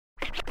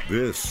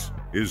This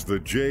is the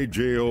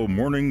JJO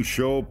Morning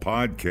Show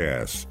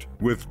podcast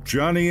with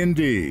Johnny and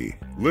D.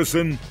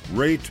 Listen,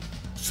 rate,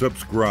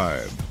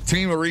 subscribe. A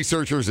team of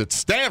researchers at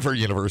Stanford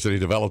University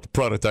developed a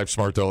prototype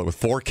smart toilet with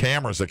 4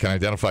 cameras that can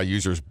identify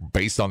users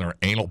based on their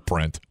anal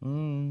print. Your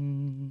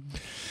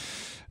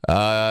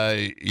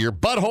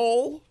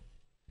butthole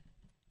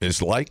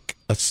is like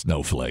a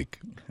snowflake.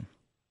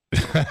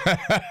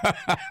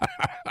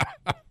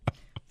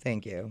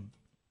 Thank you.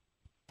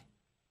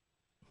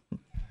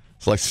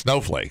 It's like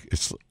snowflake.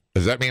 Does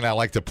that mean I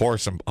like to pour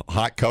some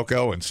hot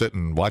cocoa and sit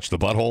and watch the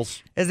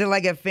buttholes? Is it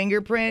like a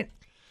fingerprint?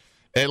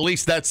 At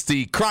least that's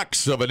the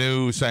crux of a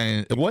new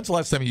saying. When's the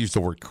last time you used the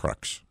word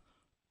crux?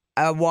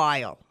 A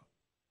while.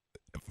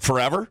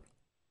 Forever?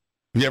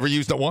 Have you ever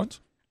used it once?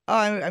 Oh,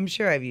 I'm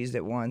sure I've used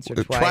it once or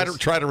twice.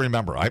 Try to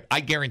remember.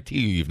 I guarantee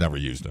you've never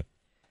used it.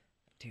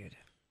 Dude,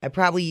 I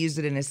probably used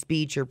it in a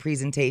speech or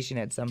presentation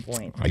at some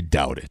point. I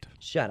doubt it.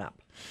 Shut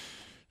up.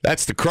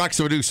 That's the crux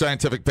of a new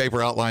scientific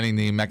paper outlining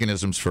the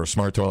mechanisms for a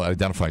smart toilet that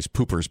identifies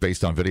poopers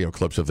based on video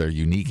clips of their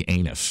unique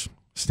anus.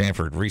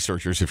 Stanford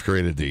researchers have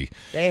created the...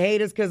 They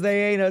hate us because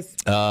they ain't us.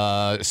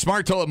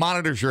 Smart toilet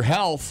monitors your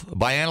health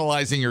by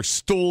analyzing your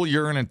stool,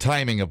 urine, and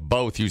timing of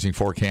both using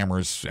 4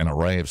 cameras, an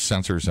array of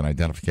sensors, and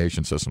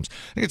identification systems.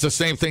 I think it's the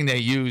same thing they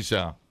use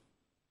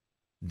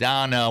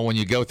down when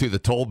you go through the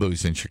toll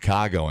booths in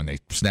Chicago and they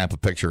snap a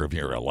picture of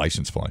your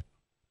license plate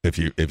if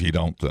you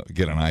don't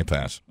get an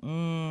iPass.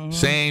 Mm-hmm.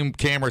 Same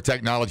camera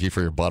technology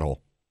for your butthole.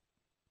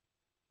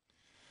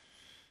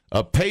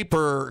 A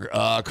paper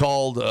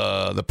called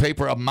the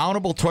paper A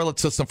Mountable Toilet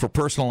System for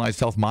Personalized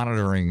Health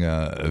Monitoring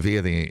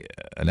via the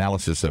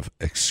Analysis of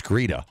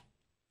Excreta,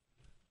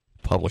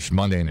 published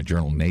Monday in the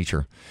journal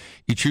Nature.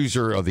 Each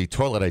user of the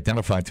toilet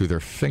identified through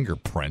their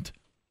fingerprint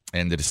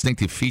and the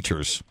distinctive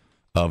features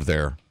of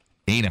their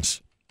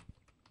anus.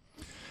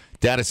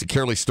 Data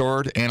securely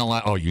stored,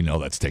 analyzed. Oh, you know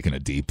that's taking a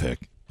D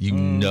pic. You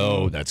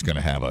know that's going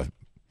to have a...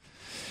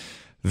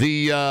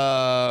 The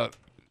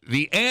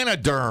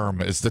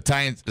anaderm is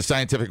the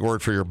scientific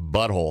word for your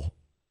butthole.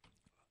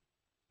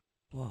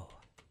 Whoa.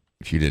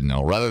 If you didn't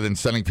know. Rather than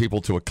sending people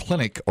to a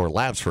clinic or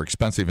labs for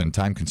expensive and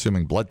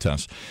time-consuming blood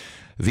tests,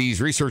 these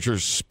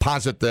researchers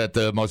posit that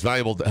the most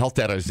valuable health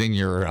data is in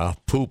your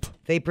poop.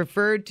 They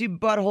preferred to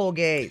butthole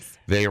gaze.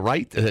 They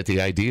write that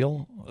the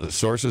ideal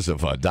sources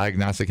of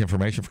diagnostic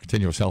information for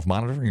continuous health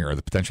monitoring are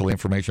the potentially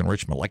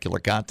information-rich molecular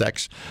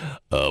context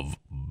of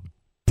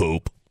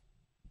poop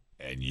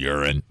and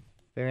urine.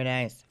 Very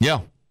nice.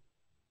 Yeah.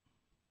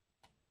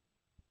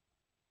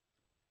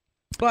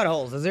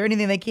 Buttholes. Is there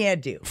anything they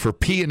can't do? For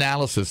pee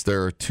analysis,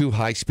 there are 2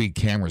 high-speed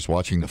cameras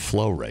watching the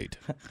flow rate.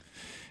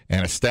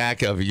 And a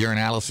stack of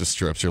urinalysis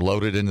strips are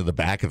loaded into the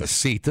back of the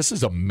seat. This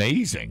is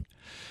amazing.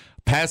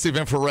 Passive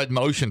infrared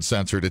motion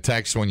sensor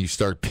detects when you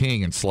start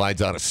peeing and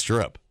slides out a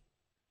strip.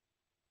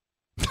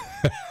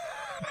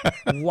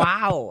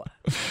 Wow.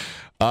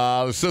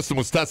 The system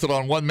was tested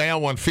on 1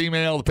 male, 1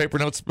 female. The paper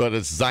notes, but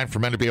it's designed for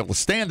men to be able to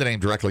stand and aim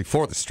directly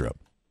for the strip.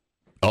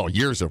 Oh,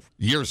 years of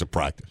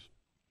practice.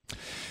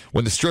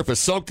 When the strip is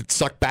soaked, it's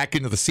sucked back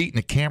into the seat, and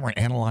the camera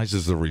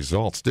analyzes the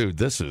results. Dude,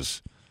 that's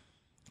amazing.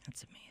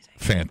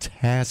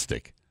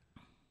 Fantastic.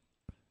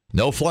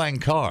 No flying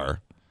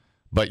car,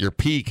 but your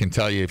pee can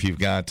tell you if you've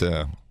got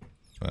a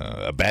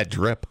bad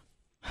drip.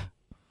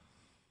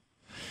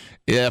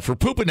 Yeah, for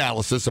poop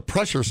analysis, a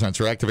pressure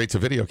sensor activates a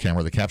video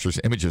camera that captures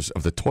images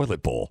of the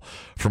toilet bowl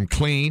from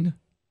clean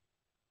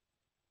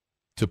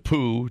to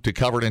poo to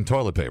covered in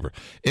toilet paper.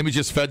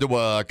 Images fed to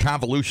a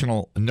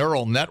convolutional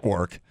neural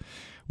network,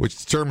 which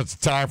determines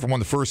the time from when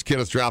the first kid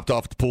is dropped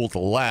off the pool to the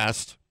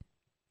last,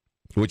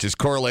 which is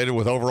correlated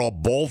with overall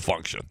bowl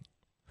function.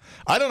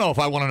 I don't know if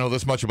I want to know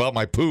this much about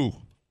my poo.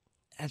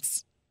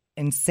 That's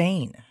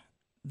insane.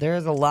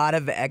 There's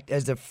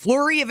a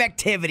flurry of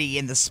activity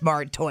in the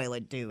smart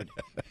toilet, dude.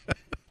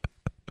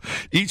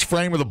 Each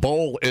frame of the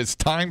bowl is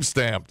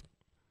time-stamped.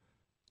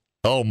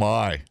 Oh,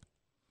 my.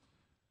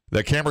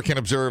 The camera can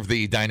observe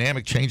the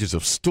dynamic changes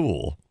of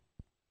stool.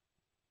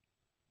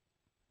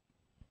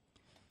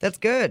 That's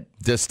good.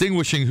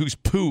 Distinguishing whose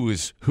poo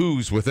is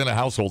whose within a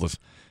household is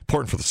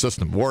important for the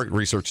system. Warwick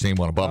research team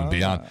went above and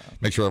beyond.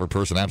 Make sure every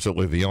person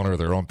absolutely the owner of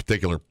their own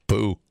particular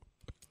poo.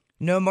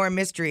 No more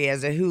mystery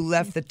as to who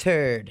left the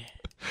turd.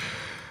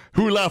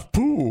 Who left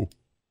poo?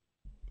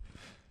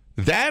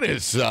 That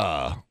is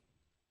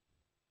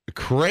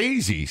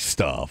crazy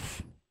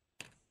stuff.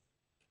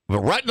 The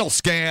retinal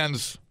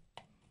scans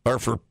are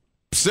for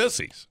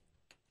sissies.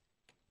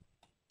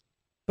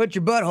 Put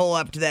your butthole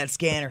up to that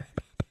scanner.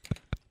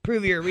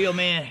 Prove you're a real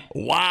man.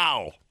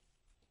 Wow.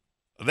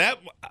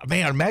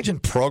 Imagine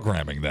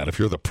programming that if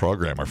you're the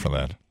programmer for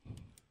that.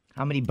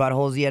 How many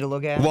buttholes you had to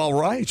look at? Well,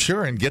 right,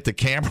 sure, and get the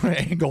camera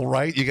angle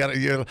right.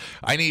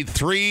 I need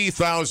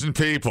 3,000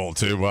 people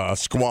to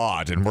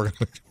squat, and we're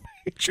going to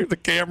make sure the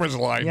camera's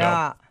lined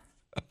up.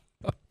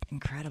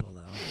 Incredible,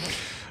 though.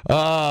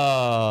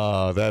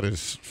 Oh, that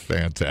is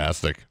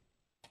fantastic.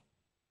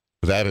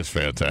 That is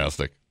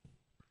fantastic.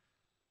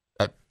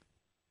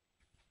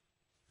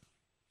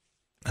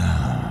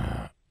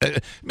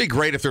 It'd be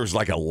great if there was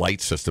like a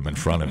light system in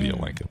front of you,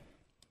 Lincoln.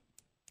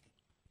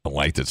 A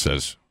light that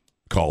says,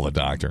 call the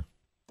doctor.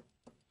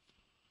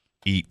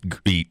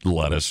 Eat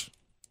lettuce.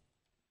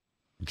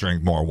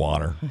 Drink more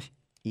water.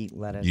 Eat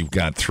lettuce. You've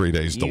got 3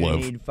 days to live.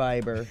 You need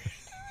fiber.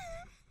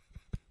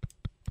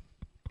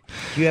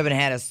 You haven't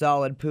had a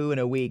solid poo in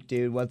a week,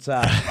 dude. What's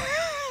up?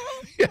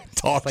 Yeah,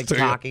 talk It's like to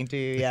talking to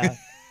you, yeah.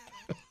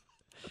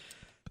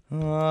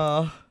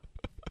 Oh.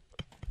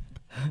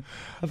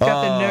 I've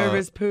got the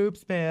nervous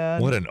poops,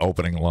 man. What an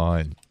opening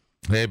line.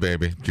 Hey,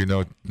 baby, do you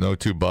know no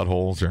two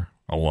buttholes are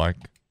alike?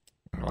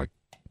 Like,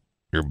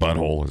 your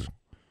butthole is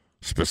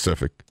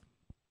specific.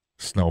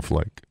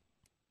 Snowflake.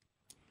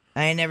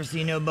 I ain't never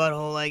seen no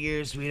butthole like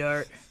yours,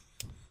 sweetheart.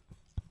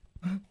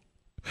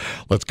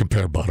 Let's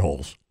compare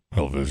buttholes.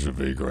 Oh, this would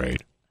be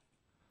great.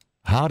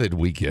 How did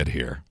we get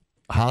here?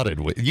 How did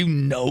we? You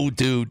know,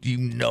 dude, you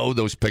know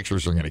those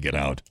pictures are going to get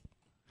out.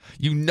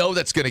 You know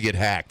that's going to get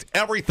hacked.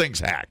 Everything's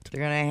hacked.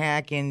 They're going to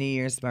hack into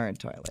your smart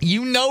toilet.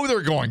 You know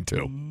they're going to.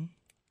 Mm-hmm.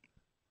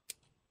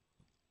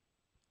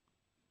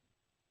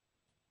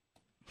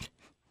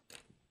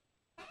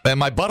 And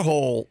my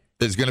butthole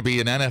is going to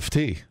be an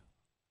NFT.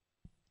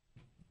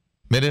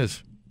 It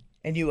is.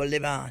 And you will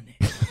live on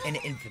in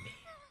infamy.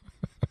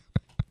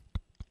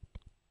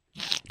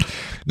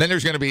 Then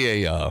there's going to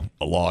be a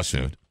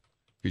lawsuit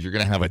because you're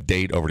going to have a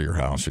date over to your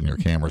house and your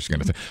camera's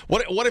going to.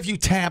 What if you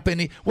tap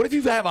any? What if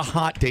you have a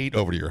hot date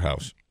over to your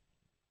house?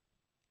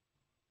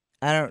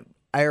 I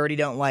already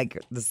don't like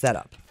the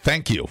setup.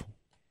 Thank you.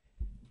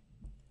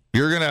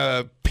 You're going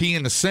to pee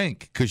in the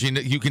sink because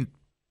you can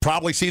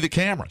probably see the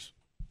cameras.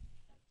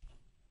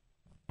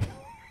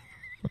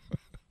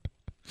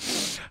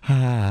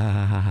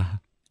 I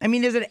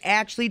mean, is it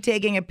actually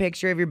taking a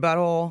picture of your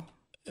butthole?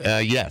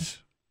 Yes.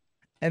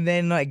 And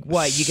then, like,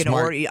 what? You can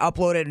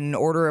upload it and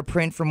order a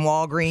print from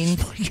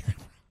Walgreens?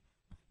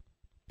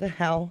 The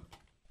hell?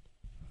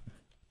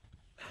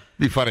 It'd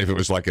be funny if it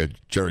was like a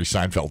Jerry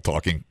Seinfeld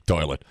talking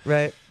toilet.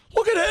 Right.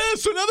 Look at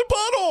this, another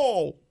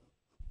butthole.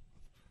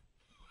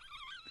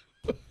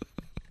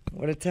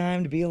 What a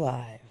time to be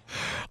alive.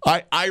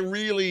 I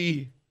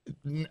really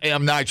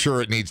am not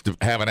sure it needs to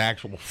have an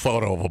actual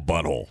photo of a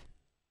butthole.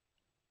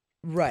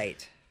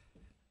 Right.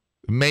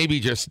 Maybe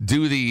just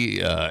do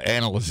the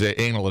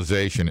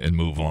analyzation and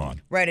move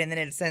on. Right, and then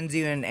it sends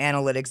you an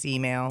analytics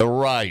email.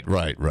 Right.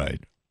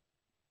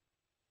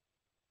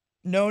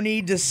 No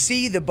need to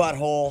see the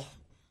butthole.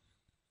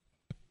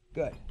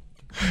 Good.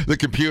 The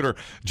computer,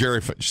 Jerry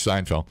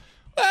Seinfeld.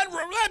 That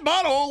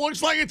butthole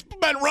looks like it's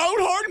been rode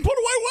hard and put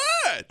away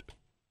wet.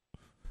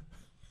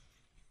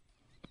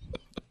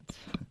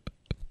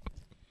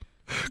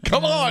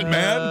 Come on,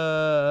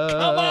 man.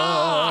 Come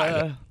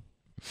on.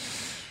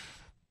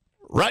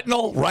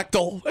 Retinal,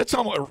 rectal, it's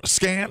almost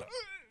scan.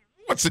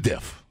 What's the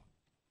diff?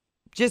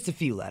 Just a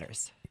few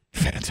letters.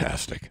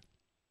 Fantastic.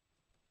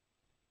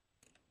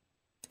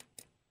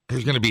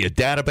 There's going to be a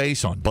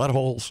database on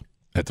buttholes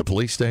at the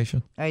police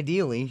station.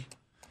 Ideally.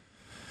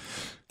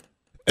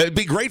 It'd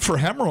be great for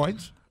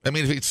hemorrhoids. I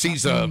mean, if it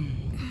sees a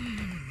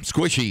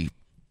squishy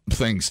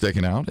thing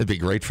sticking out, it'd be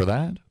great for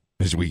that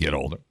as we get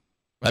older.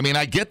 I mean,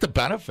 I get the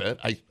benefit.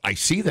 I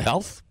see the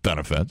health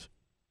benefits.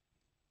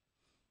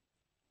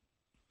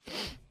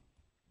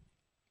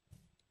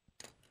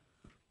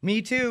 Me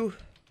too.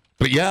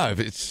 But yeah, if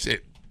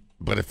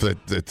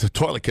the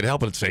toilet could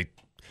help it and say,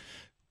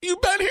 "You've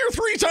been here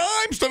 3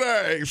 times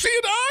today. See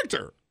a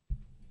doctor."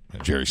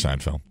 Jerry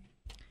Seinfeld.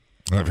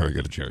 I'm not very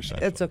good at Jerry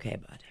Seinfeld. It's okay,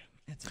 bud.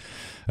 It's okay.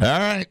 All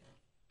right.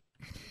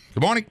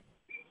 Good morning.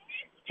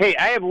 Hey,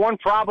 I have one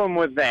problem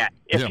with that.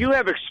 If you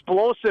have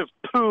explosive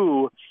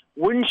poo,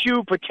 wouldn't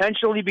you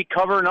potentially be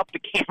covering up the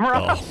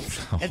camera?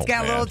 It's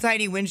got little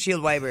tiny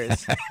windshield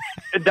wipers.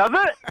 Does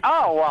it?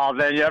 Oh, well,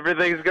 then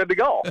everything's good to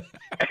go.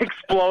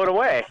 Explode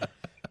away.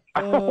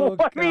 Oh,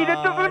 I mean, it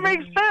doesn't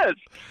make sense.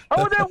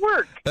 How would that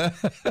work?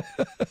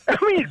 I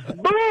mean,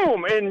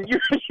 boom, and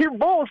your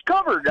bowl's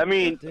covered. I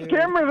mean,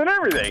 cameras and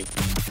everything.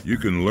 You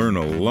can learn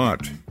a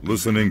lot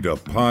listening to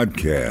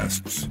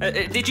podcasts.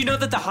 Did you know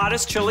that the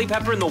hottest chili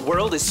pepper in the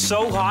world is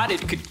so hot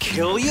it could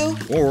kill you?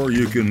 Or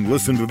you can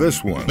listen to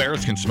this one.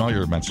 Bears can smell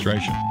your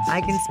menstruation.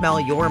 I can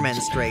smell your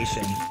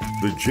menstruation.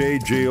 The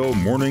JJO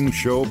Morning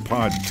Show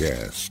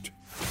Podcast.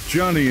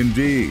 Johnny and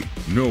D,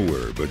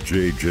 nowhere but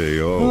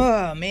JJO.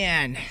 Oh,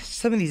 man.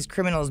 Some of these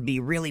criminals be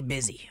really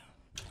busy.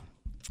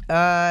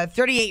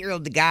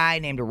 38-year-old guy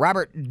named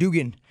Robert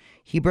Dugan.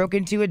 He broke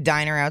into a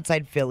diner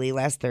outside Philly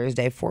last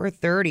Thursday,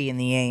 4:30 in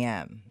the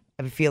a.m.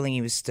 I have a feeling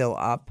he was still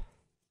up.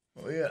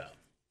 Oh, yeah.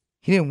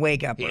 He didn't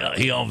wake up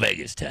early. He on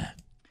Vegas time.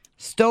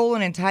 Stole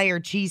an entire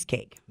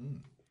cheesecake.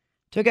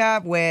 Took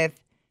off with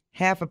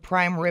half a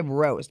prime rib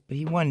roast, but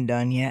he wasn't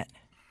done yet.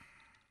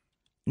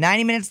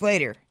 90 minutes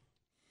later,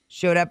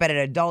 showed up at an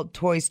adult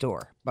toy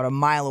store about a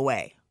mile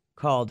away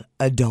called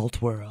Adult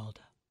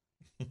World.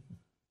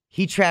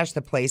 He trashed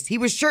the place. He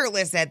was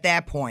shirtless at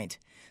that point,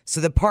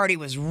 so the party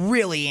was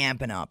really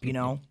amping up, you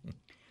know.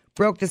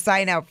 Broke the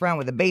sign out front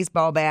with a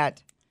baseball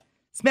bat,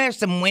 smashed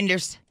some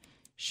windows,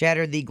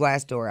 shattered the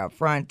glass door out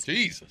front.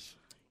 Jesus.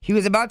 He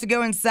was about to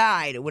go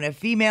inside when a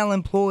female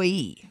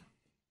employee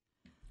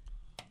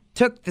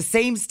took the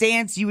same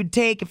stance you would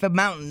take if a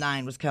mountain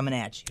lion was coming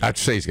at you. I'd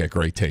say he's got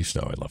great taste,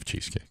 though. I love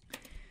cheesecake.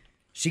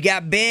 She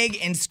got big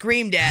and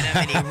screamed at him,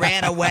 and he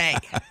ran away.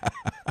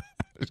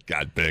 It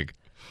got big.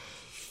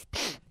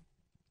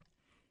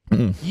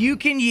 You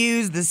can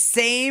use the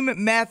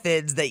same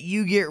methods that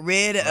you get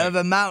rid of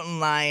a mountain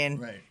lion.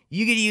 Right.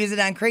 You can use it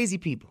on crazy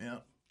people. Yeah.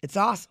 It's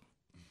awesome.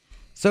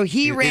 So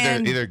he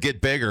ran. Either get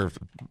big or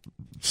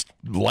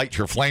light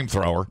your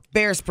flamethrower.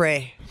 Bear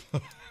spray.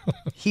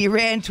 He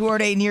ran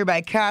toward a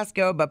nearby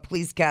Costco, but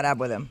police caught up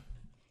with him.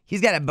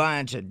 He's got a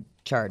bunch of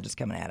charges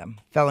coming at him.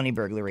 Felony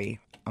burglary,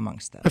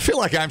 amongst them. I feel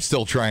like I'm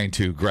still trying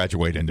to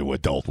graduate into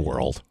adult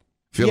world.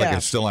 I feel like I'm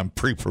still in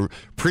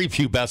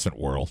prepubescent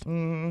world.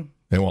 Mm-hmm.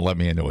 They won't let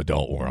me into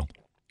adult world.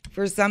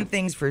 For some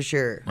things, for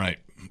sure. Right.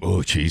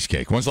 Oh,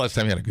 cheesecake. When's the last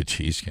time you had a good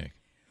cheesecake?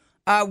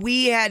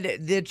 We had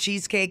the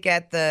cheesecake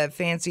at the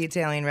fancy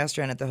Italian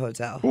restaurant at the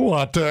hotel.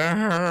 What the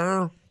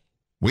hell?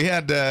 We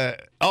had,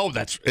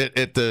 that's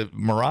at the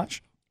Mirage?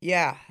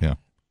 Yeah. Yeah.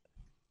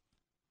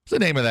 What's the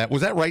name of that?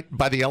 Was that right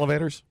by the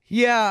elevators?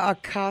 Yeah,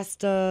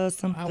 Acosta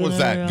something. How was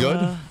that? Good?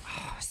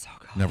 Oh, so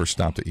good. Never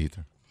stopped to eat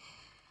there.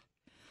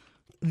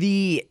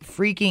 The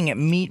freaking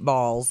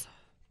meatballs.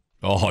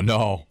 Oh,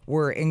 no.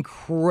 Were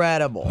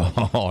incredible.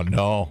 Oh,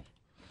 no.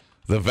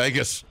 The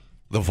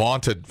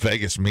vaunted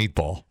Vegas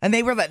meatball. And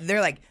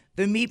they're like,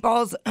 the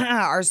meatballs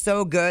are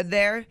so good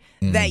there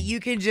that you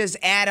can just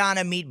add on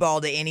a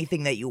meatball to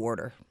anything that you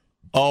order.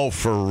 Oh,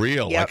 for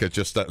real? Yep. Like it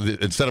just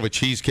instead of a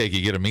cheesecake,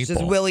 you get a meatball.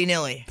 Just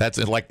willy-nilly. That's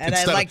like. And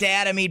I'd like to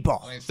add a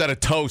meatball. Instead of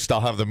toast,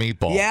 I'll have the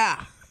meatball.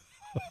 Yeah.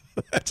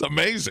 That's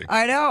amazing.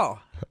 I know.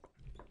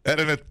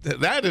 And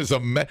that is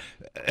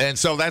and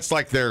so that's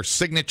like their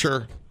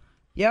signature.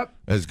 Yep.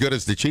 As good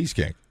as the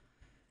cheesecake.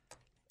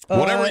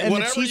 And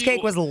the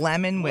cheesecake was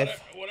lemon with.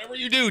 Whatever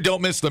you do,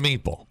 don't miss the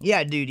meatball.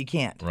 Yeah, dude, you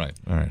can't. Right.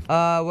 All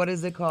right. What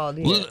is it called?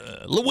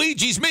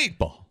 Luigi's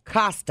meatball.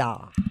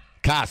 Costa.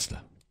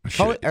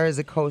 Or is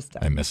it Costa?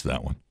 I missed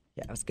that one.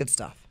 Yeah, it was good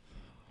stuff.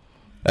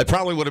 It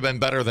probably would have been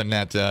better than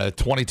that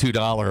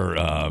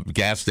 $22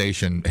 gas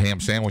station ham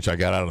sandwich I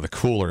got out of the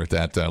cooler at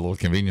that little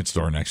convenience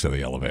store next to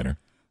the elevator.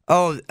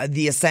 Oh,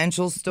 the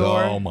Essentials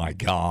store? Oh, my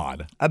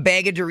God. A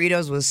bag of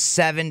Doritos was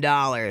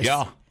 $7.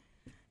 Yeah.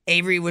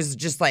 Avery was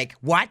just like,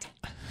 what?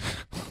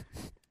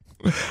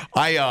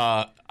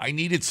 I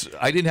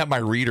didn't have my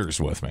readers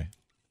with me.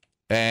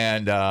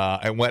 And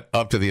I went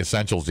up to the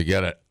Essentials to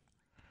get it.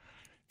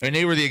 And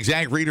they were the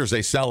exact readers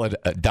they sell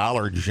at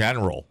Dollar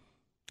General.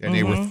 And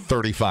they were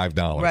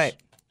 $35. Right.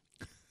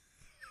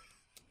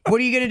 What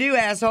are you going to do,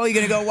 asshole? You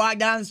going to go walk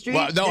down the street?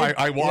 Well, no,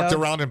 I walked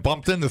around and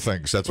bumped into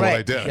things. That's what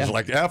I did. Yeah. I was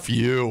like, F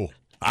you.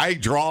 I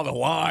draw the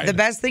line. The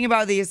best thing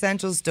about the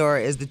Essentials store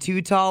is the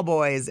two tall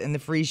boys and the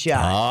free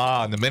shot.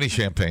 Ah, and the mini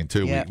champagne,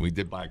 too. Yep. We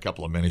did buy a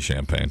couple of mini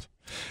champagnes.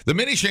 The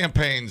mini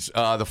champagnes,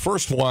 the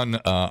first one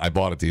I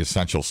bought at the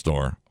Essentials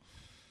store,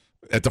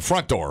 at the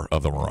front door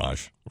of the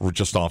Mirage. We're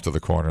just off to the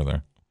corner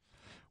there.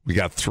 We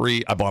got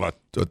three. I bought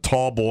a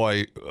tall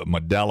boy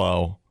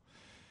Modelo,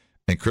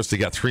 and Christy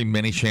got 3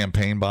 mini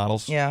champagne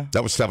bottles. Yeah.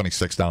 That was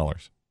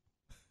 $76.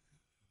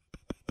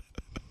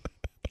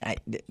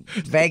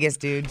 Vegas,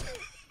 dude.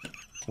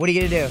 What are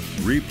you going to do?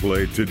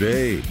 Replay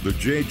today the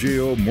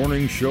JJO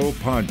Morning Show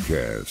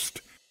podcast.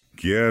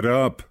 Get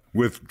up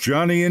with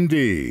Johnny and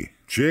D.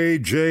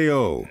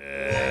 JJO.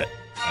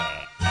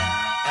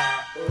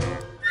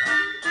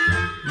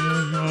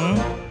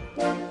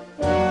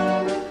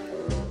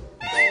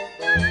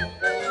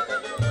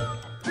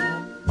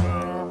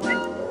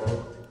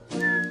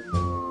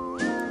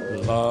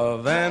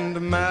 Love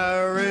and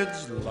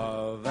marriage,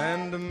 love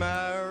and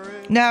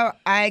marriage. Now,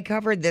 I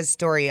covered this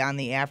story on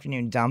the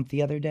afternoon dump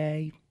the other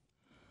day,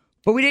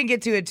 but we didn't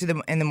get to it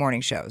in the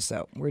morning show,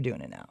 so we're doing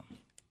it now.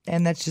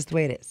 And that's just the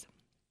way it is.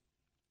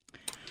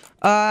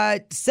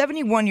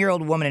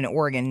 71-year-old woman in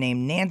Oregon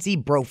named Nancy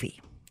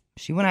Brophy.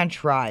 She went on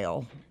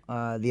trial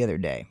the other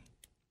day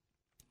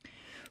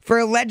for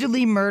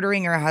allegedly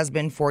murdering her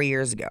husband 4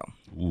 years ago.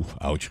 Ooh,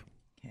 ouch.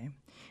 Okay.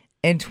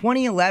 In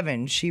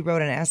 2011, she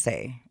wrote an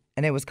essay,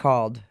 and it was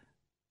called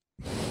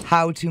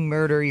How to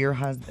Murder Your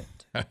Husband.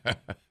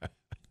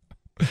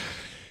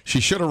 She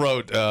should have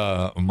wrote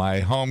my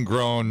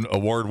homegrown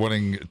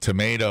award-winning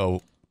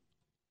tomato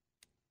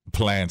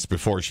plants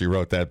before she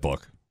wrote that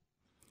book.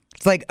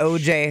 It's like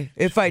OJ,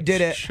 if I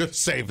did it. Should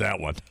save that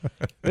one.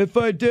 If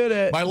I did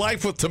it. My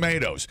Life with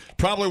Tomatoes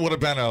probably would have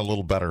been a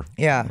little better.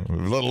 Yeah. A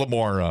little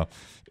more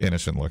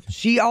innocent looking.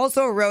 She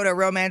also wrote a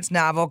romance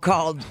novel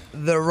called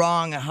The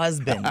Wrong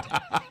Husband.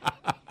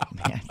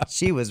 Man,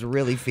 she was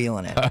really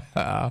feeling it.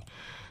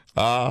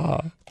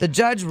 The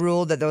judge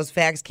ruled that those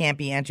facts can't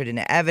be entered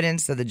into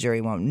evidence, so the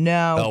jury won't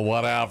know. Oh,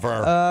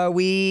 whatever.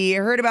 We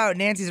heard about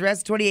Nancy's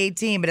arrest in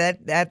 2018, but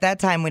at that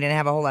time we didn't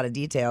have a whole lot of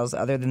details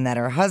other than that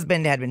her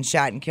husband had been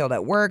shot and killed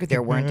at work.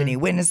 There weren't any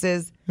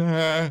witnesses.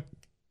 Now,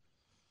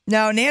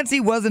 Nancy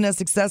wasn't a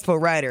successful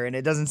writer, and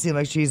it doesn't seem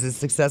like she's a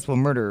successful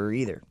murderer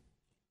either.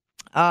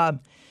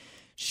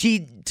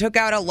 She took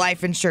out a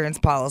life insurance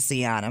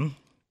policy on him,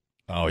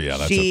 Oh, yeah.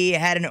 That's She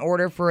had an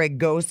order for a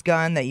ghost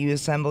gun that you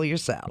assemble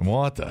yourself,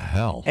 what the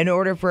hell? an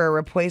order for a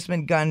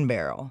replacement gun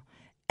barrel,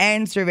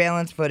 and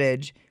surveillance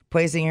footage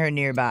placing her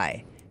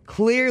nearby.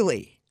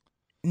 Clearly,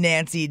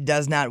 Nancy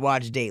does not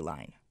watch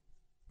Dateline.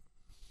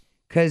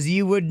 Because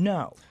you would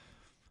know.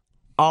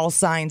 All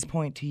signs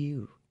point to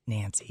you,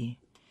 Nancy.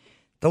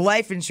 The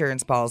life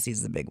insurance policy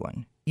is the big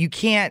one. You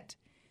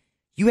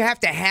have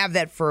to have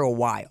that for a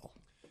while.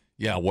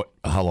 Yeah,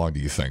 how long do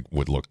you think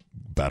would look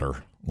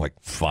better? Like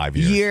 5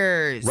 years?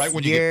 Years. Right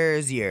when you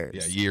years. Yeah,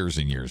 years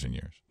and years and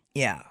years.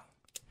 Yeah.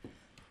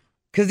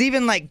 Because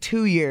even like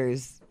 2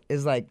 years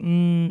is like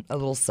a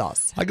little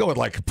sus. I go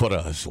with put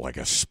a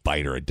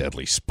spider, a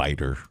deadly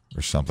spider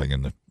or something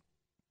in the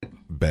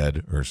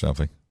bed or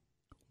something.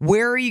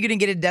 Where are you going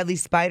to get a deadly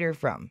spider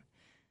from?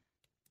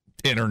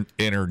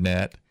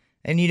 Internet.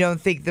 And you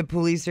don't think the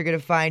police are going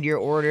to find your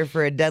order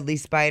for a deadly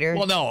spider?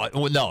 Well,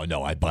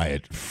 no. I buy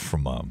it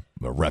from a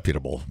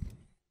reputable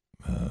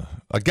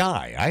a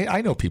guy.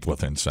 I know people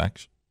with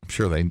insects. I'm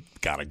sure they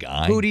got a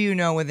guy. Who do you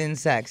know with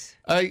insects?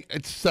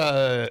 It's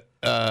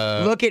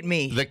Look at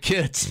me. the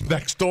kids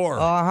next door.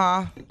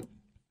 Uh-huh.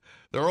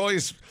 They're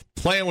always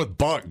playing with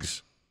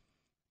bugs.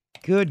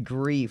 Good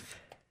grief.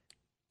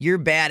 You're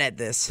bad at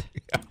this.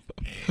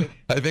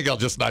 I think I'll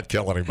just not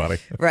kill anybody.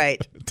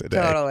 Right. Today.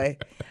 Totally.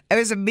 It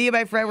was me and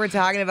my friend were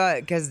talking about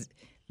it because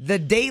the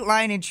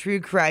Dateline and true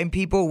crime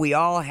people, we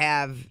all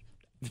have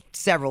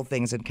several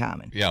things in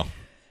common. Yeah.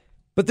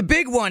 But the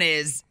big one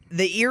is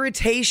the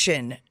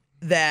irritation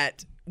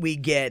that we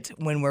get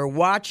when we're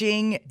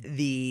watching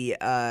the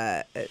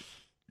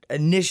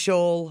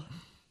initial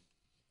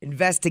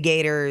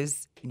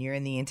investigators and you're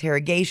in the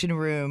interrogation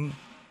room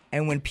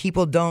and when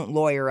people don't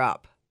lawyer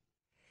up.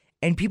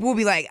 And people will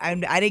be like, I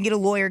didn't get a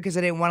lawyer because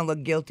I didn't want to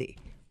look guilty.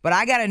 But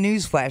I got a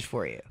news flash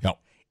for you. No.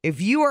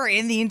 If you are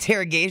in the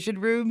interrogation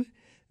room,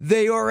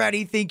 they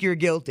already think you're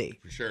guilty.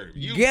 For sure.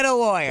 Get a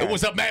lawyer. It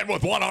was a man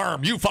with one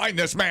arm. You find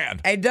this man.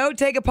 And don't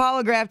take a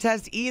polygraph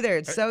test either.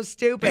 It's so He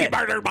stupid.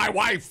 murdered my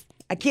wife.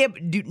 I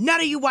can't do. None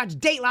of you watch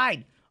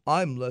Dateline.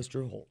 I'm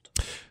Lester Holt.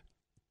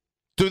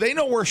 Do they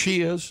know where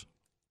she is?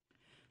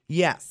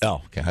 Yes.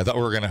 Oh, okay. I thought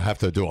we were going to have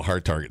to do a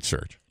hard target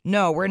search.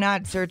 No, we're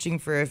not searching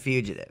for a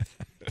fugitive.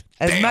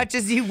 As Damn. much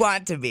as you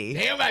want to be.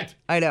 Damn it.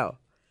 I know.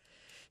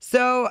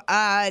 So,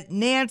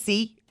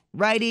 Nancy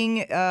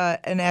writing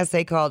an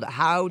essay called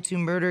How to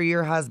Murder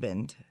Your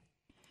Husband.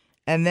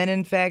 And then,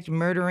 in fact,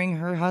 murdering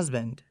her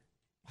husband.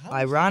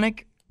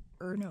 Ironic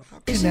or no?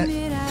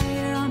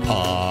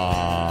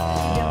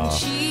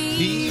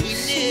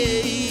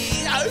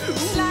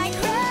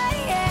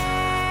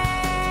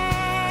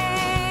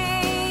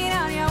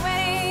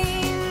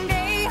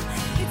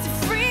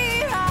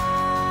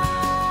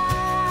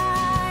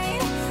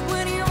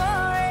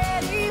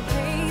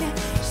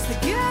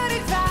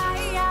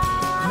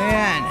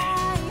 Man,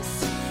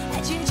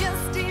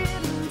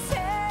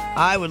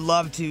 I would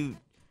love to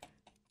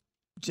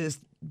just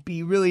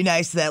be really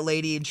nice to that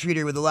lady and treat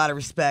her with a lot of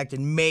respect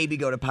and maybe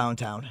go to Pound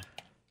Town.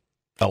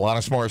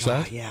 Alanis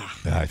Morissette? Yeah.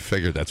 I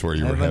figured that's where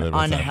you I were have headed an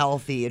with that.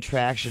 unhealthy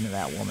attraction to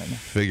that woman.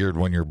 Figured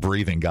when your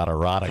breathing got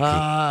erratic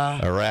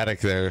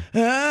there,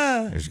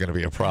 there's going to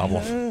be a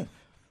problem.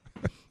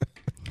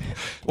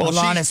 Well,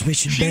 Alanis, we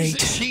should date.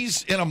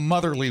 she's in a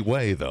motherly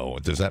way, though.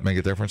 Does that make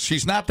a difference?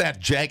 She's not that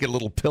jagged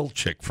little pill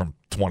chick from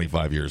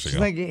 25 years ago. She's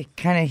like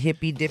kind of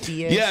hippy dippy.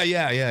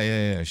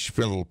 Yeah. She's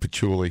got a little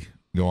patchouli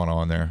going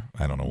on there.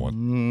 I don't know what.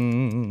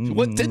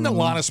 What didn't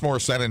Alanis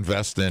Morissette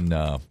invest in?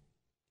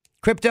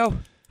 Crypto?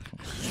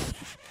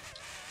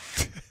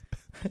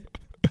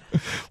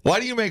 Why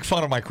do you make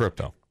fun of my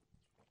crypto?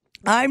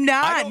 I'm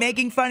not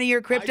making fun of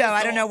your crypto.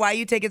 I don't know why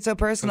you take it so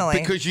personally.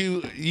 Because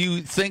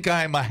you think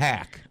I'm a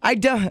hack. I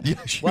don't.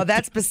 Yes, you Well,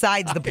 that's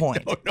besides the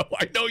point. No,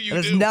 I know you It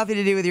has do. nothing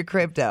to do with your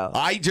crypto.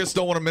 I just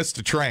don't want to miss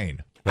the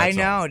train. I That's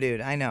know, all.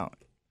 dude. I know.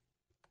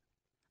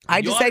 I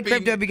You just oughta said be-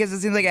 crypto because it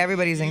seems like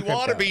everybody's in You crypto.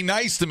 ought to be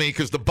nice to me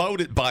because the boat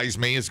it buys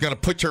me is going to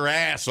put your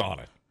ass on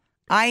it.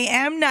 I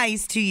am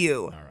nice to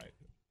you. All right.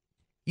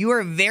 You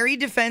are very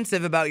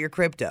defensive about your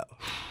crypto.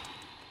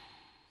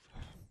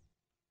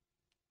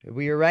 Are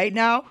we right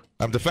now?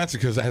 I'm defensive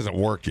because it hasn't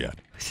worked yet.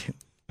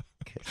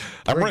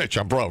 I'm rich.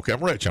 I'm broke.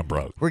 I'm rich. I'm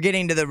broke. We're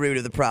getting to the root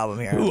of the problem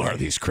here. Who are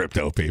these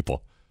crypto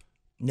people?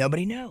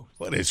 Nobody knows.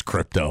 What is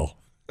crypto?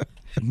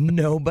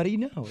 Nobody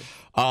knows.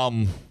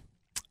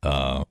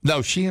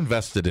 No, she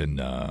invested in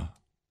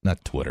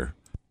not Twitter.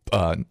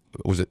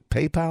 Was it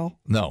PayPal?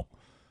 No.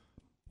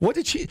 What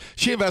did she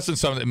invested in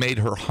something that made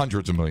her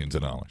hundreds of millions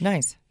of dollars.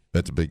 Nice.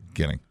 That's a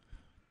beginning.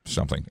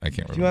 Something. I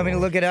can't remember. Do you want me to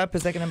what. look it up?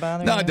 Is that going to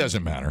bother No, you? it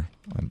doesn't matter.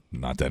 I'm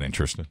not that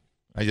interested.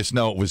 I just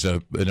know it was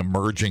an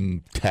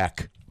emerging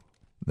tech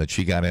that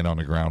she got in on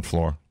the ground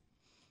floor.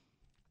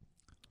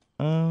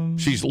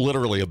 She's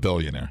literally a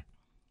billionaire.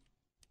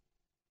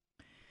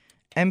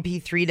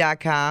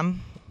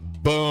 MP3.com.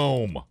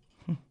 Boom.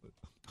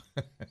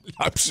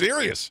 I'm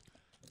serious.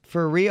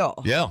 For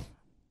real. Yeah.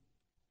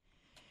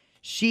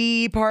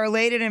 She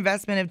parlayed an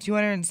investment of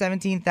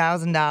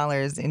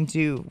 $217,000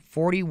 into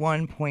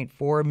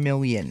 $41.4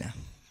 million.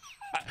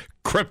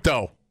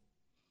 Crypto.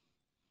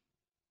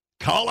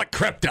 Call it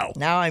crypto.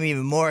 Now I'm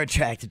even more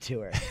attracted to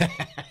her.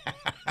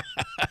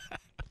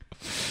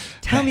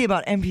 Tell me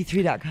about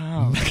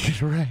mp3.com. Make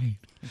it rain.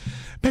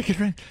 Make it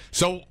rain.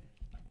 So,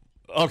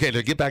 okay,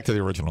 to get back to the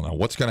original now,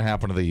 what's going to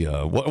happen to the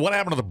what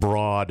happened to the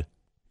broad?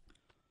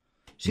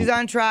 She's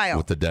on trial.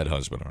 With the dead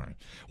husband. All right.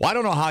 Well, I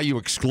don't know how you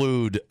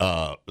exclude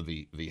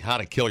the How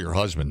to Kill Your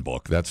Husband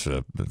book. That's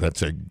a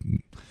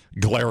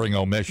glaring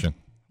omission.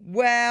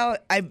 Well,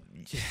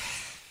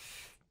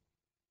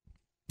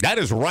 that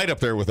is right up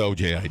there with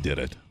O.J. I Did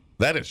It.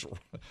 That is.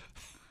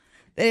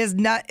 It is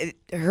not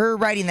her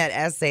writing that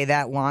essay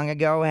that long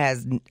ago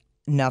has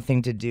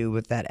nothing to do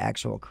with that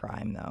actual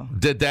crime, though.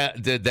 Did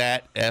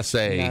that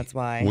essay? That's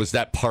why. Was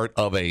that part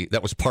of a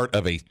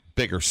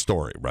bigger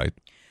story, right?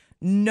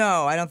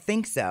 No, I don't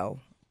think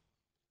so.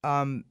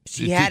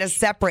 She had a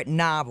separate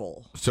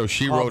novel. So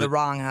she called wrote The it.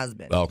 Wrong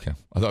Husband. Okay,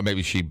 I thought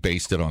maybe she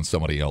based it on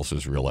somebody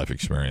else's real life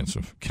experience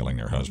of killing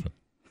their husband.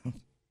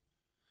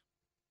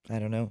 I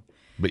don't know.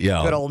 But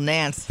yeah, Good old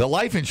Nance. the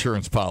life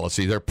insurance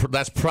policy.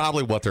 That's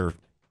probably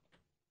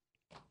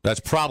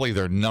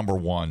their number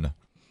one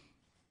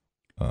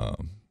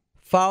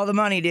Follow the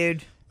money,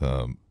 dude.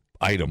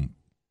 item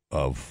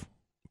of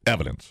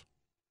evidence.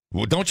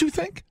 Well, don't you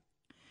think?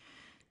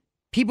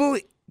 People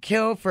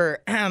kill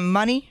for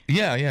money,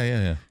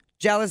 Yeah.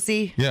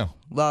 jealousy, Yeah.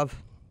 love.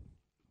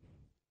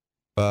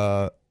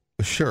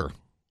 Sure.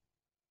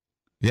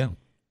 Yeah.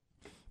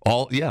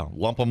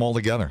 Lump them all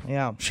together.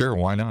 Yeah. Sure,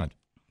 why not?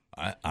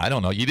 I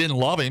don't know. You didn't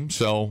love him,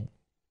 so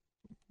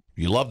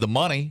you love the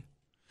money.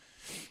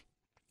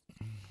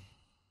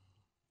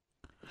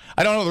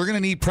 I don't know. They're going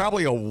to need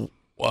probably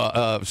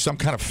some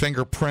kind of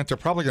fingerprint. They're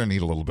probably going to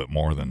need a little bit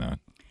more than that.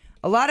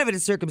 A lot of it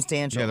is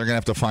circumstantial. Yeah, they're going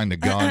to have to find a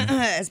gun.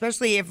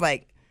 Especially if,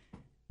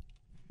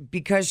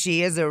 because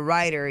she is a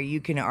writer, you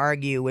can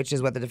argue, which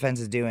is what the defense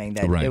is doing,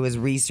 that Right. it was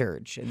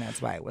research, and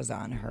that's why it was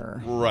on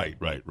her Right.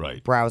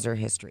 browser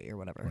history or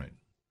whatever. Right.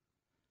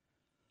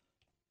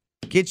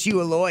 Get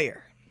you a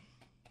lawyer.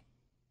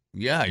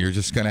 Yeah, you're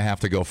just going to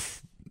have to go.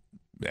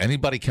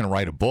 Anybody can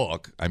write a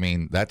book. I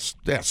mean, that's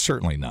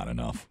certainly not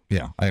enough.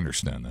 Yeah, I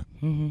understand that.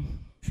 Mm-hmm.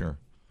 Sure.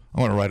 I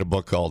want to write a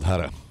book called How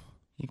to.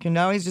 You can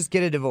always just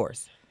get a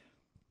divorce.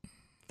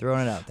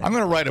 Throwing it out there. I'm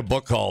going to write a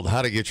book called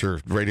How to Get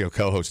Your Radio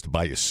Co-Host to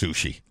Buy You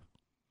Sushi.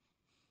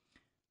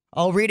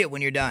 I'll read it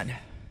when you're done.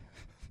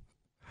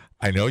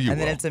 I know you And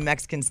will. then it's a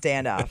Mexican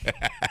standoff.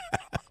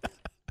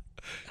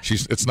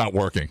 It's not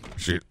working.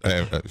 She's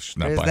not Or is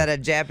buying. that a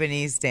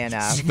Japanese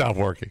standoff? It's not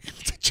working.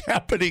 It's a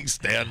Japanese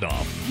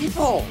standoff.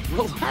 People,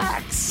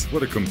 relax.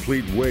 What a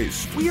complete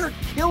waste We are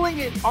killing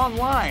it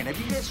online. Have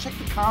you guys checked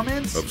the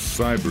comments? of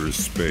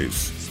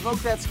cyberspace. Smoke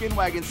That Skin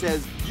Wagon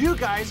says, you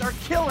guys are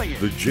killing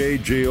The it.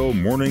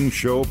 JJO Morning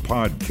Show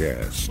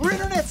Podcast. We're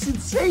internet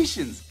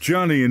sensations.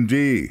 Johnny and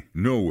D,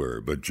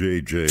 nowhere but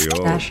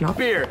JJO.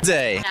 Beer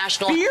Day.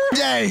 National Beer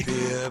Day.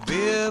 Beer,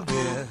 beer,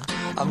 beer.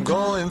 I'm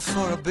going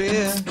for a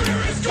beer.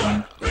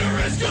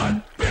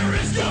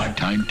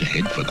 Time to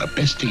head for the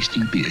best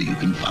tasting beer you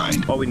can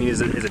find. All we need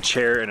is a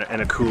chair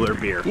and a cooler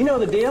beer. You know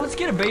the deal. Let's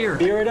get a beer.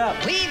 Beer it up.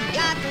 We've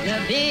got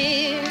the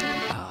beer.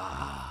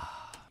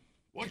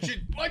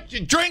 What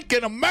you drink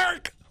in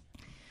America?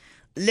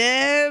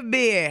 Love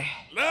beer.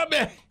 Love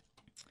it.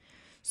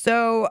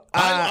 So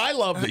I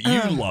love that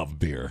you love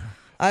beer.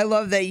 I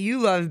love that you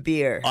love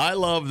beer. I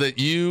love that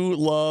you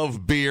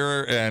love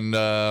beer, and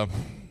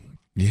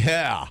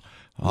yeah.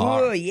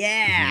 Oh,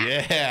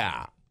 yeah.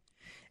 Yeah.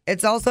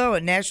 It's also a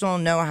National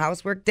No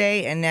Housework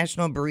Day and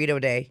National Burrito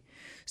Day.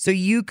 So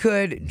you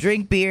could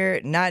drink beer,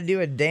 not do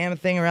a damn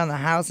thing around the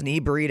house, and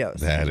eat burritos.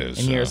 That is.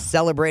 And you're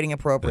celebrating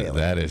appropriately.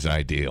 That is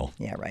ideal.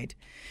 Yeah, right.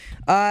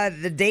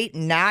 The date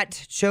not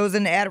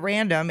chosen at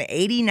random,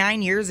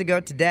 89 years ago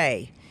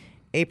today,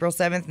 April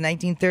 7th,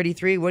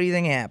 1933. What do you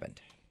think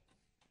happened?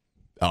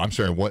 Oh, I'm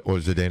sorry. What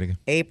was the date again?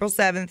 April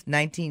 7th,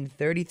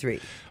 1933.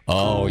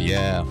 Oh,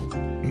 yeah.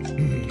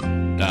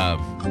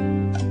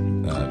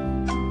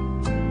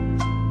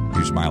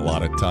 Use my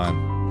allotted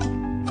time.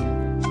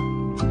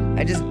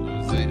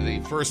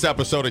 The first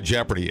episode of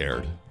Jeopardy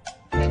aired.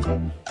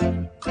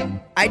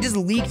 I just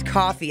leaked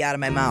coffee out of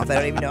my mouth. I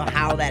don't even know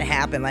how that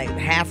happened. Like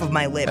half of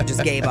my lip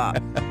just gave up.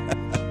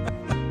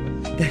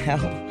 The hell?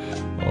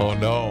 Oh,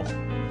 no.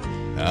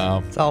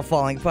 It's all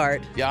falling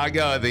apart. Yeah, I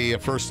got the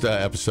first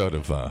episode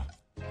of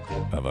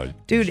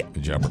Dude,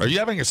 Jeopardy. Are you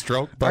having a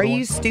stroke, by are the way?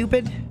 you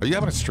stupid? Are you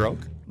having a stroke?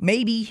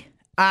 Maybe.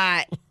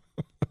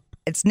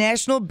 It's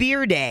National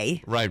Beer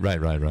Day. Right.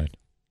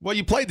 Well,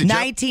 you played the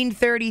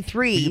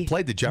 1933. You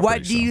played the Jeopardy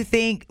What do you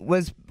think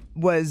was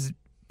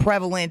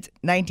prevalent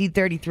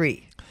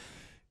 1933?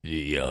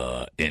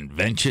 The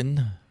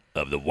invention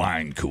of the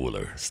wine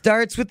cooler.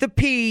 Starts with a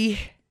P,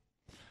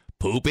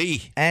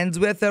 Poopy. ends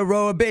with a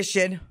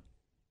prohibition.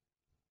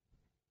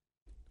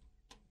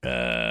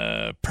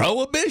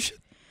 Prohibition?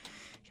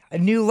 A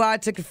new law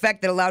took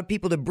effect that allowed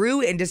people to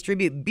brew and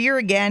distribute beer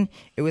again.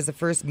 It was the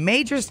first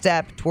major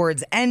step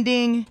towards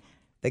ending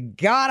the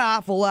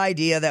god-awful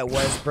idea that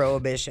was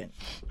prohibition.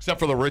 Except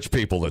for the rich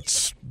people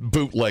that's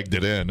bootlegged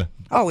it in.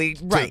 Oh,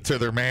 right. To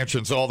their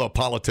mansions, all the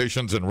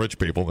politicians and rich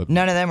people that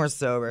None of them are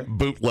sober.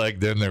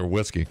 bootlegged in their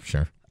whiskey.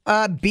 Sure.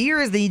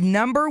 Beer is the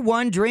number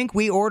one drink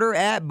we order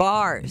at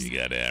bars. You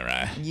got that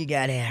right. You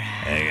got it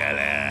right. You got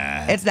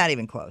that. It's not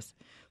even close.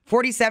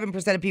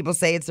 47% of people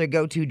say it's their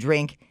go-to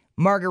drink.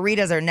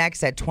 Margaritas are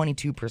next at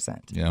 22%.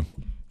 Yeah.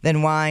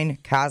 Then wine,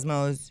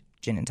 Cosmos,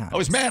 gin and tonic. I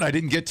was mad I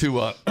didn't get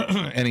to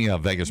any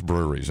Vegas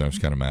breweries. I was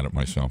kind of mad at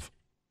myself.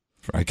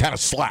 I kind of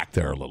slacked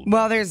there a little bit.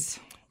 Well, there's...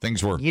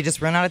 Things were... You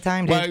just run out of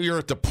time, dude. Well, you're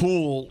at the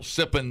pool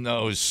sipping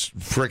those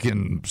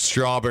freaking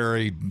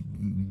strawberry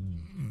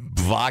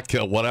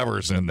vodka,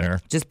 whatever's in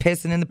there. Just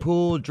pissing in the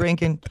pool,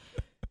 drinking,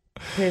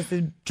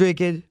 pissing,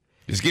 drinking.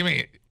 Just give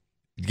me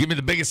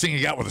the biggest thing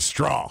you got with a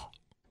straw.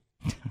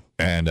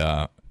 And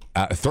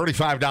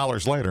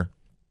 $35 later,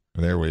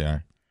 there we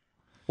are.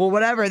 Well,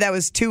 whatever. That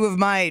was 2 of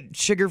my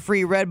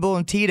sugar-free Red Bull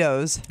and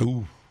Tito's.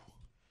 Ooh.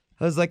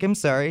 I was like, I'm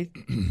sorry.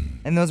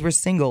 And those were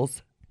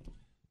singles.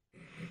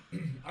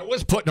 I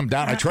was putting them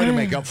down. I tried to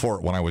make up for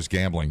it when I was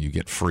gambling. You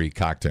get free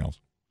cocktails.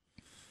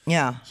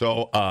 Yeah.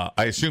 So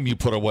I assume you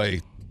put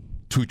away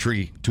two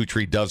tree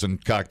dozen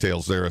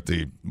cocktails there at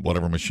the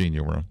whatever machine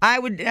you were on. I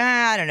would,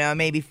 I don't know,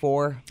 maybe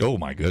 4. Oh,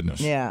 my goodness.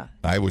 Yeah.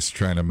 I was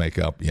trying to make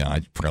up. Yeah,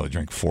 I probably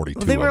drank 42.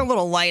 Well, they were a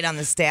little light on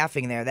the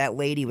staffing there. That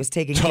lady was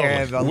taking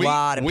care of a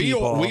lot of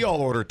people. We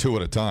all ordered 2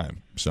 at a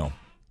time, so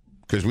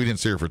because we didn't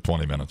see her for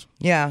 20 minutes.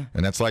 Yeah.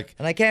 And that's like...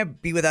 And I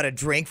can't be without a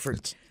drink for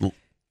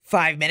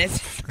 5 minutes.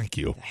 Thank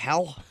you. The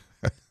hell?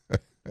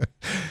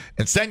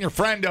 And send your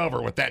friend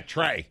over with that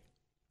tray.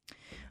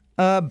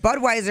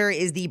 Budweiser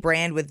is the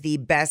brand with the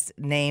best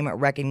name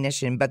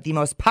recognition, but the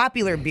most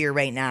popular beer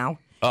right now,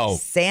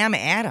 Sam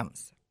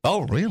Adams.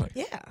 Oh, really?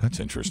 Yeah. That's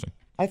interesting.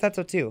 I thought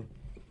so, too.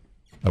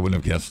 I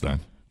wouldn't have guessed that.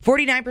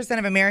 49%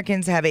 of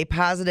Americans have a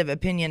positive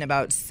opinion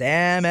about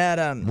Sam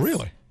Adams.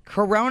 Really?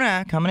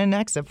 Corona coming in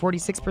next at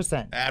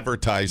 46%.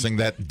 Advertising,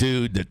 that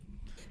dude,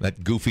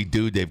 that goofy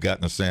dude they've got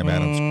in the Sam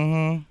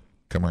Adams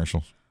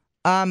commercials.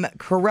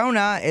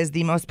 Corona is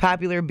the most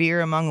popular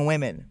beer among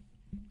women.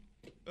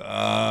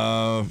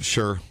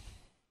 Sure.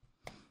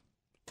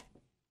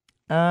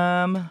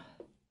 The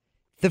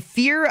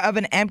fear of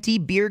an empty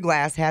beer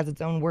glass has its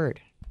own word.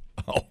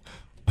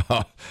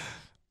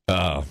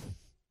 Let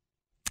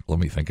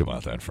me think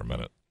about that for a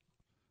minute.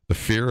 The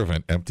fear of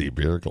an empty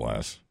beer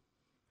glass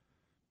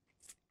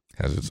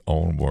has its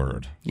own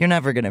word. You're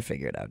never going to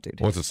figure it out, dude.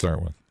 What's it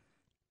start with?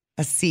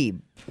 A C.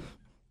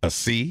 A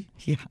C?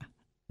 Yeah.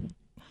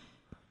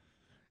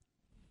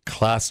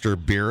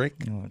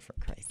 Claustrophobic? Oh, for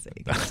Christ's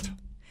sake.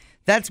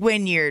 That's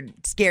when you're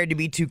scared to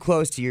be too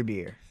close to your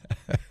beer.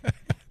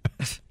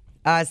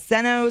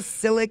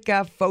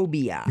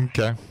 Senosilicophobia.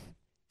 Okay.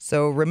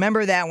 So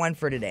remember that one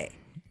for today.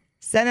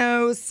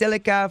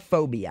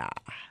 Senosilicophobia.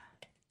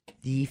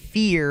 The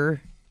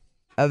fear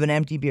of an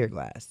empty beer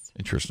glass.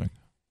 Interesting.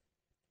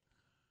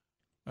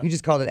 You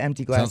just called it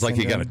empty glass. Sounds like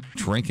syndrome. you got a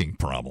drinking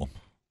problem.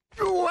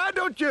 Why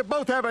don't you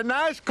both have a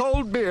nice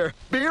cold beer?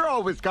 Beer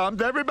always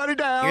calms everybody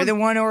down. You're the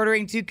one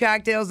ordering 2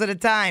 cocktails at a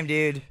time,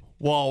 dude.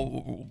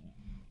 Well,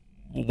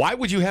 why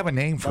would you have a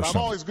name for But something?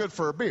 I'm always good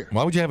for a beer.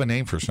 Why would you have a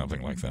name for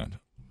something like that?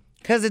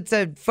 Because it's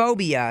a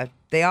phobia.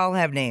 They all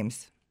have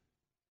names.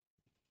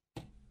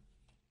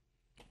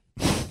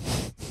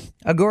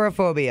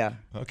 Agoraphobia.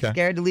 Okay.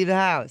 Scared to leave the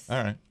house.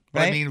 All right. But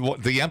Right? I mean,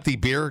 the empty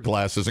beer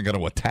glass isn't going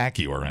to attack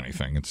you or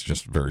anything. It's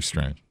just very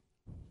strange.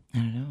 I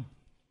don't know.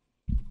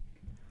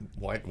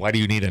 Why do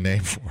you need a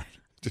name for it?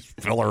 Just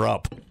fill her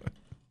up.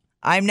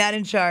 I'm not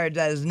in charge.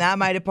 That is not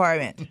my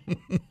department.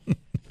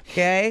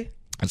 Okay?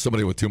 And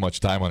somebody with too much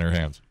time on their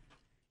hands.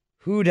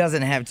 Who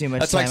doesn't have too much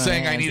That's time like on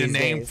saying their I hands need a these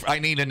name. days? I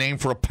need a name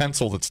for a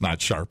pencil that's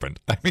not sharpened.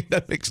 I mean,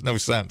 that makes no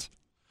sense.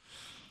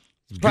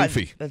 It's But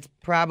goofy. that's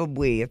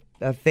probably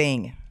a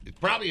thing. It's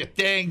probably a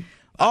thing.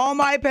 All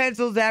my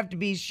pencils have to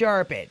be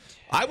sharpened.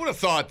 I would have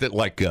thought that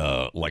like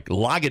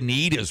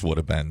Lagunitas would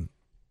have been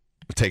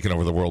taking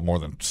over the world more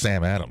than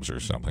Sam Adams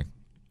or something.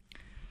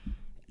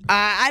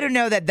 I don't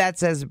know that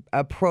that's as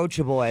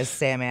approachable as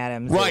Sam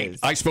Adams Right. is.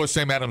 I suppose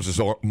Sam Adams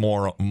is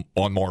more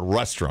on more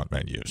restaurant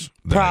menus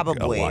than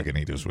Probably.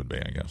 Lagunitas would be,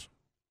 I guess.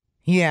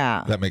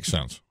 Yeah. That makes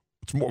sense.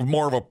 It's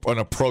more of an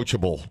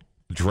approachable,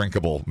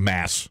 drinkable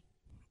mass.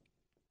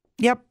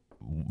 Yep.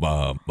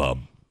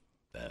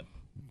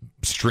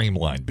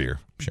 Streamlined beer.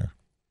 Sure.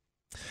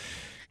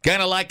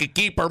 Kind of like a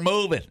keeper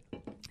moving.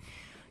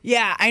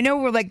 Yeah, I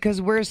know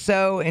because we're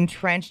so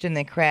entrenched in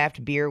the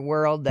craft beer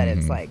world that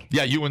it's like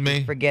Yeah, you and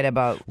me. forget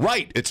about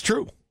Right. It's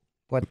true.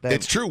 what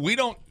It's true. We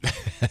don't.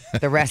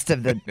 the rest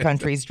of the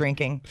country's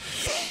drinking.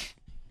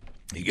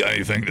 You got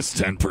anything that's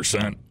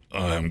 10%?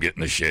 I'm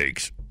getting the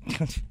shakes.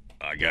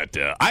 I got.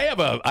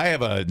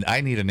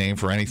 I need a name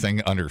for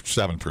anything under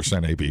 7%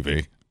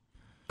 ABV.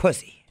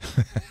 Pussy.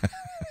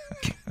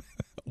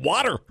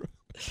 Water.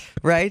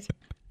 Right?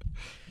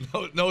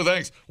 No,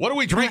 thanks. What are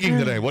we drinking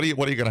today? What are you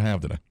going to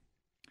have today?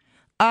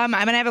 I'm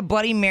gonna have a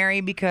Bloody Mary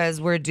because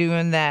we're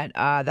doing that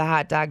the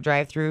hot dog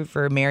drive-through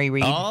for Mary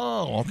Reed.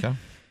 Oh, okay.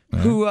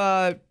 who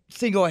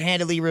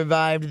single-handedly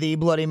revived the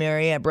Bloody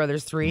Mary at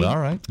Brothers 3. All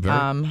right.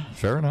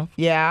 Fair enough.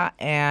 Yeah,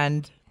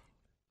 and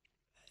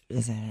I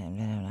don't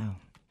know.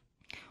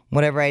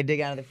 Whatever I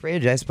dig out of the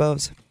fridge, I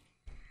suppose.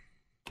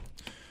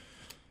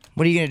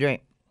 What are you going to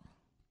drink?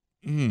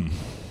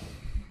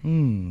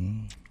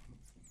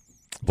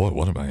 Boy,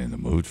 what am I in the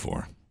mood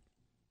for?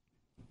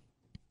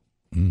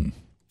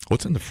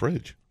 What's in the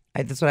fridge?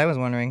 That's what I was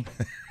wondering.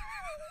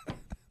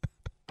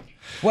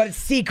 What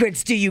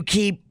secrets do you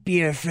keep in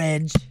your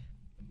fridge?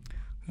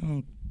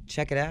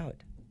 Check it out.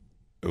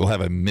 We'll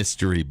have a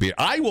mystery beer.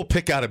 I will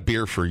pick out a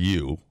beer for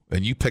you,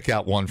 and you pick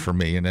out one for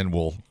me, and then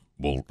we'll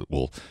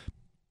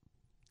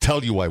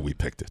tell you why we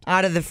picked it.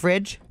 Out of the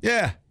fridge?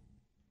 Yeah.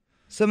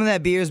 Some of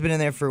that beer's been in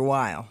there for a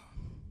while.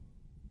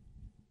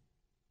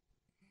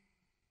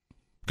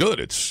 Good.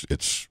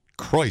 It's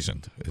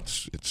croissant.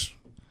 It's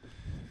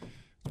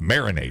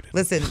marinated.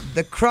 Listen,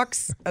 the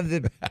crux of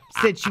the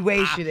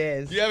situation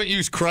is... You haven't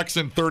used Crux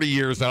in 30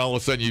 years, and all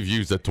of a sudden you've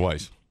used it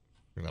twice.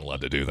 You're not allowed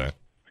to do that.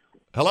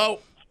 Hello?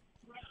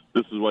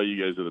 This is why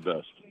you guys are the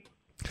best.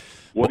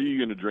 What are you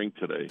going to drink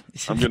today?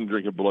 I'm going to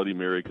drink a Bloody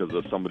Mary because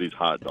of somebody's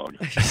hot dog.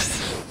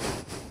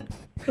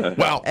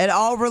 Well, it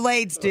all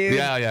relates, dude.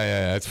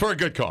 Yeah. It's for a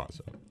good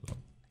cause.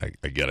 I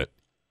get it.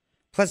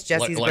 Plus,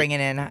 Jesse's bringing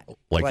in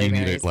Bloody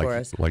Marys for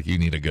us. Like you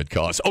need a good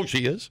cause. Oh, she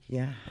is?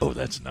 Yeah. Oh,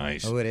 that's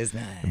nice. Oh, it is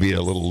nice. Be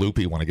a little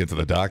loopy when I get to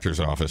the doctor's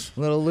office. A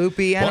little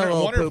loopy and a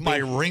little wonder poopy. if my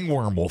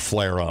ringworm will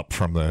flare up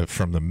from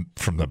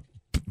the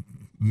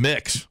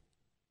mix.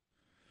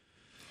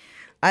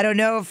 I don't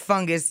know if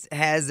fungus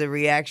has a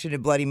reaction to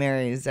Bloody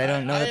Marys. I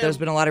don't know that there's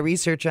been a lot of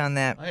research on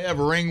that. I have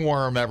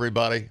ringworm,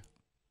 everybody.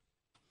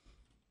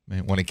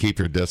 May want to keep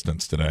your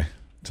distance today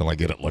until I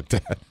get it looked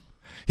at.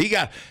 He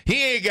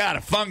ain't got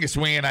a fungus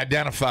we ain't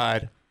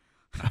identified.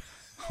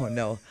 Oh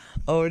no.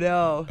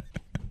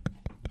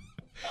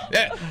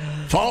 Yeah.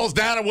 Falls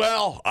down a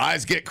well,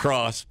 eyes get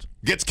crossed.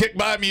 Gets kicked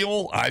by a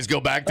mule, eyes go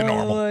back to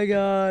normal. Oh my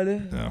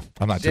God. No,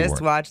 I'm not too worried.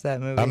 Just watch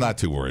that movie. I'm not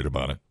too worried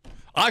about it.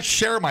 I'll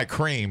share my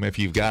cream if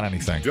you've got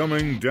anything.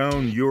 Dumbing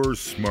down your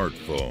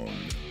smartphone.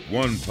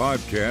 One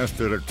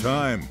podcast at a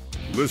time.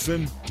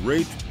 Listen,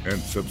 rate, and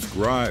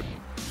subscribe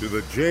to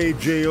the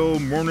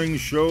JJO Morning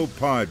Show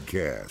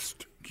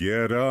podcast.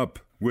 Get up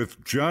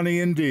with Johnny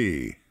and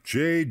D.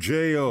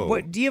 JJO.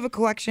 What, do you have a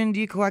collection?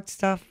 Do you collect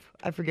stuff?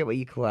 I forget what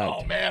you collect.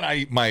 Oh,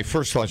 man, my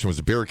first collection was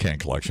a beer can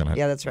collection.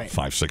 Yeah, that's right.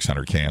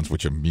 500-600 cans,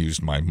 which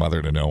amused my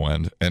mother to no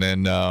end. And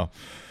then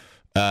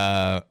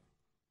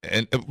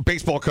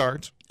baseball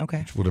cards.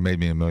 Okay. Which would have made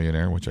me a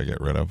millionaire, which I get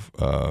rid of.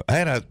 I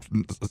had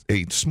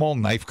a small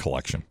knife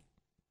collection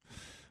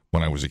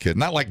when I was a kid.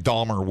 Not like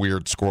Dahmer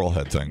weird squirrel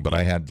head thing, but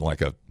I had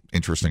like a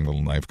interesting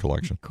little knife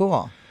collection.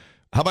 Cool.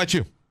 How about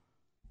you?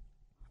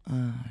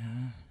 Do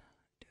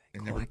I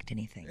collect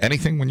anything?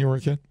 Anything when you were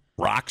a kid?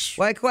 Rocks?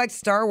 Well, I collect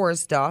Star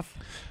Wars stuff.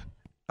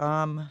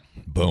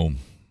 Boom.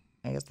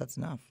 I guess that's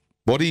enough.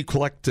 What do you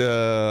collect?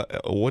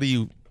 What do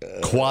you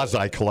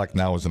quasi-collect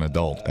now as an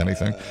adult?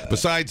 Anything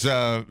besides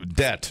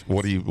debt?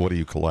 What do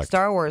you collect?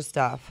 Star Wars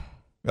stuff.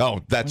 Oh,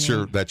 that's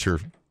your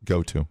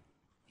go-to.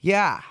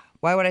 Yeah.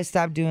 Why would I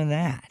stop doing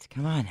that?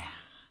 Come on now.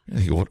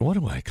 What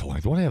do I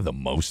collect? What do I have the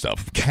most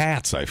of?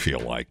 Cats, I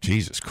feel like.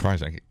 Jesus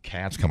Christ, I get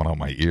cats coming out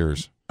my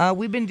ears.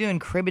 We've been doing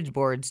cribbage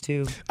boards,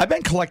 too. I've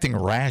been collecting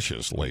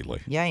rashes lately.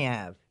 Yeah, you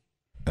have.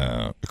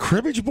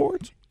 Cribbage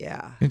boards?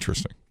 Yeah.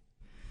 Interesting.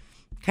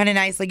 Kind of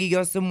nice, like you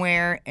go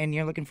somewhere and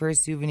you're looking for a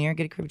souvenir,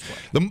 get a cribbage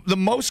board. The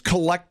most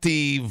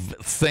collective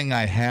thing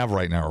I have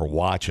right now are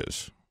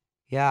watches.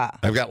 Yeah.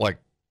 I've got like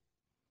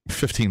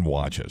 15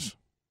 watches.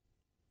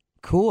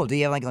 Cool. Do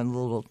you have like a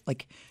little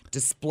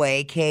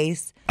display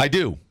case? I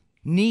do.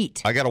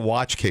 Neat. I got a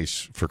watch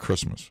case for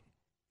Christmas.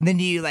 And then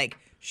do you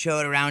show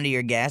it around to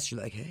your guests?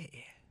 You're like,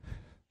 hey,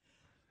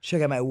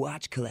 check out my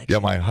watch collection. Yeah,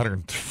 my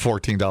 $114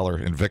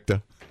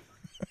 Invicta.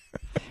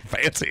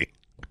 Fancy.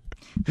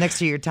 Next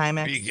to your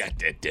Timex.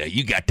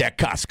 You got that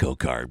Costco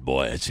card,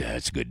 boy.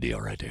 That's a good deal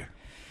right there.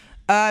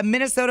 A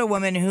Minnesota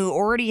woman who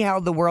already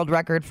held the world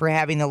record for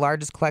having the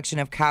largest collection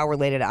of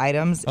cow-related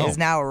items is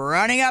now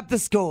running up the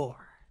score.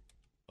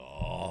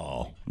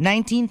 Oh.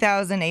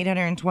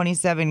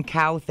 19,827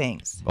 cow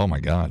things. Oh, my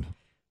God.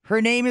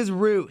 Her name is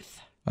Ruth.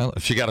 Well,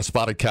 she got a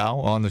spotted cow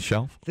on the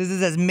shelf? This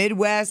is as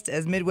Midwest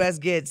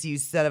gets, you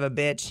son of a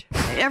bitch.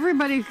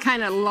 Everybody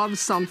kind of loves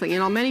something.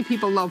 Many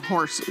people love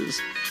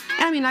horses.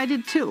 I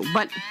did too,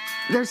 but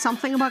there's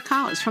something about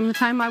cows. From the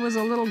time I was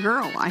a little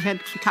girl, I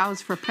had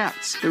cows for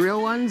pets. The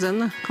real ones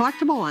and the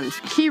collectible ones.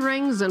 Key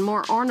rings and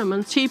more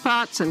ornaments,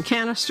 teapots and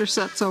canister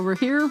sets over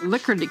here.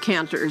 Liquor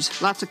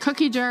decanters. Lots of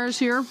cookie jars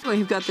here.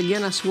 We've got the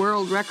Guinness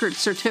World Record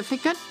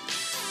certificate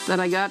that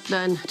I got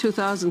in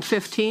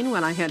 2015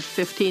 when I had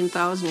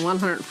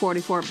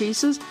 15,144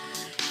 pieces.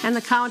 And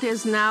the count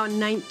is now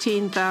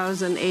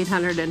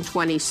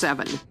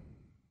 19,827.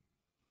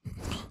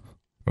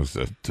 It was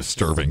a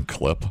disturbing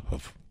clip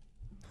of...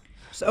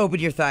 Just open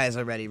your thighs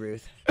already,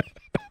 Ruth.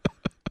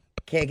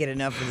 Can't get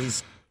enough of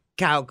these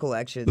cow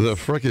collections. The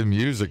frickin'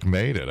 music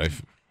made it.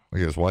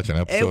 Like I was watching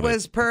an episode. It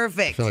was I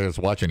perfect. feel like I was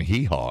watching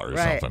Hee Haw or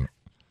something.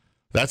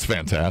 That's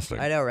fantastic.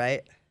 I know,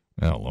 right?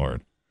 Oh,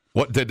 Lord.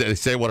 What did they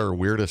say what her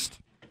weirdest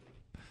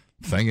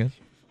thing is?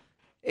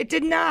 It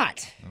did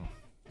not.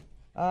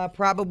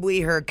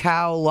 Probably her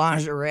cow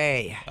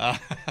lingerie.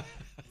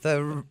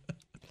 The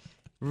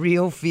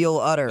real feel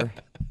udder.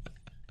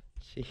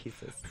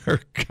 Jesus. Her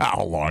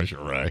cow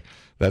lingerie.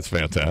 That's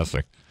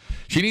fantastic.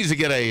 She needs to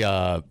get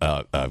a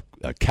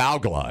cow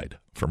glide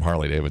from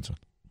Harley Davidson.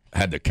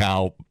 Had the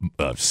cow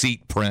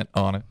seat print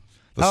on it.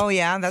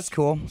 Yeah, that's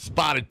cool.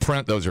 Spotted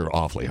print, those are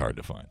awfully hard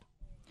to find.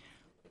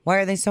 Why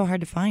are they so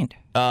hard to find?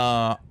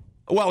 Well,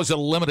 it was a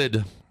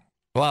limited.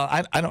 Well,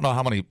 I don't know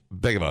how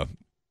big of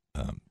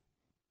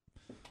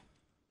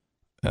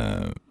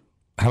a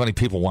how many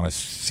people want a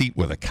seat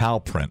with a cow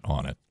print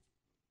on it.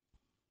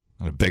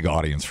 Not a big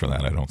audience for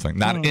that, I don't think.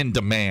 Not in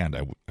demand,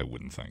 I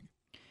wouldn't think.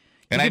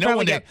 And I know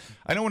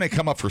when they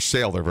come up for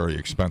sale, they're very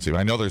expensive.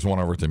 I know there's one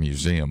over at the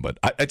museum, but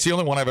it's the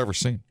only one I've ever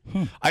seen.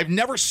 I've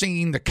never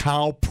seen the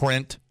cow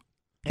print,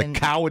 the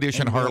cow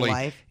edition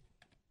Harley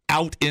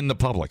out in the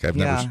public. I've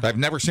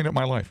never seen it in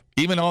my life.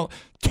 Even all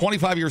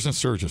 25 years in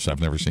Sturgis, I've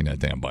never seen that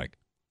damn bike.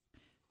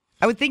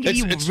 I would think if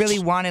you really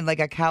wanted like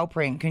a cow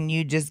print, can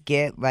you just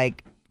get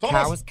like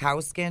cow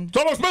skin? It's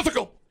almost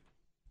mythical.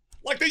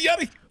 Like the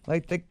Yeti.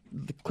 Like the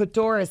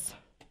clitoris.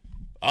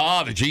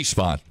 The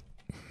G-spot.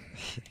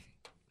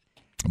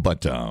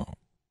 But,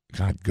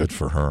 God, good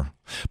for her.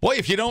 Boy,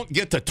 if you don't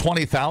get to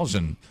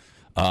 20,000,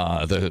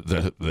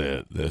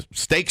 the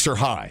stakes are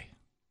high.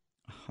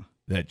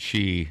 I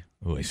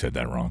said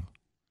that wrong.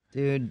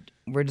 Dude,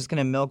 we're just going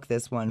to milk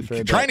this one for a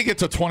bit. Trying to get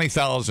to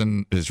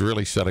 20,000 is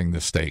really setting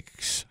the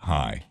stakes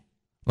high.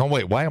 No,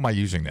 wait, why am I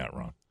using that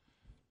wrong?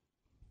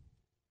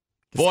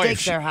 The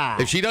stakes are high.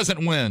 If she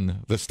doesn't win,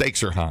 the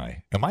stakes are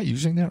high. Am I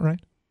using that right?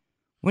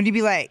 Wouldn't you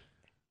be like,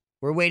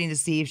 we're waiting to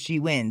see if she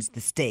wins.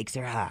 The stakes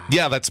are high.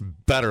 Yeah, that's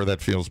better.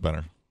 That feels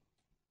better.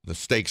 The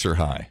stakes are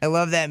high. I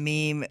love that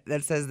meme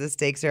that says the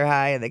stakes are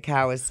high and the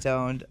cow is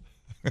stoned.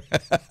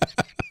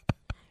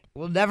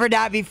 Will never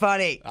not be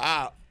funny.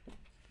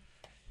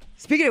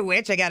 Speaking of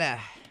which, I got to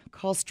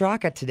call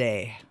Straka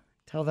today.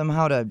 Tell them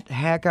how to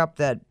hack up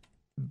that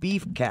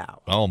beef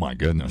cow. Oh, my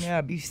goodness.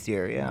 Yeah, beef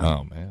steer, yeah.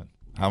 Oh, man.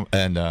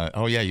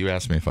 You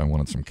asked me if I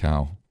wanted some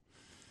cow.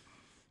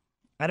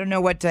 I don't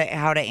know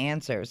how to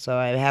answer, so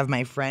I have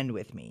my friend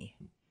with me.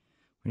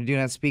 We're doing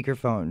it on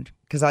speakerphone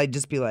because I'd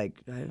just be like,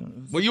 I don't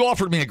know. Well, you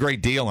offered me a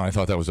great deal, and I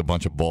thought that was a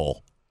bunch of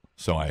bull,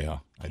 so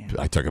I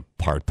took a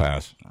hard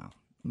pass. Wow.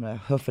 I'm gonna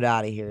hoof it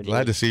out of here. Dude. I'm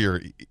glad to see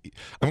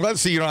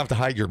you don't have to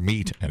hide your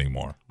meat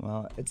anymore.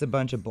 Well, it's a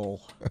bunch of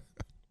bull.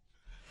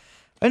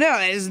 I know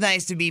it is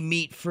nice to be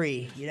meat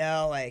free.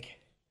 Like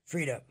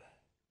freedom.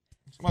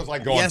 It's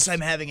like going. Yes, I'm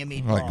having a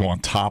meatball. Like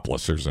going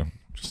topless. There's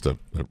just a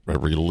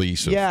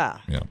release of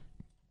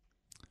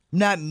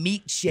Not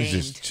meat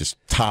shamed. Just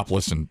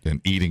topless and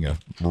eating a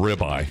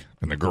ribeye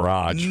in the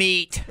garage.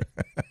 Meat.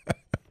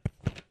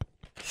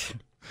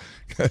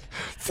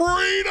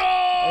 Freedom!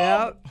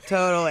 Yep,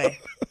 totally.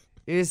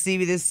 You see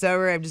me this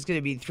summer, I'm just going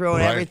to be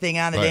throwing everything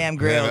on the damn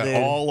grill, dude.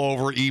 All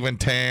over, even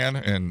tan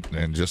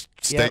and just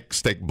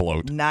steak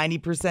bloat.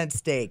 90%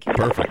 steak.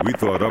 Perfect. We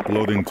thought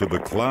uploading to the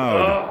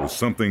cloud was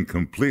something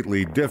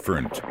completely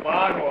different.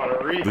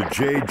 The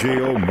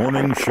JJO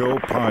Morning Show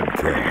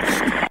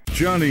Podcast.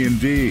 Johnny and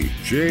D,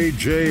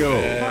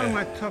 JJO. Part of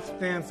my tough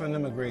stance on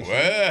immigration,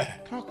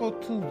 Taco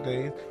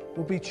Tuesdays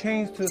will be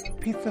changed to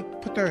Pizza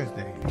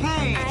Thursday.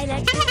 Hey! I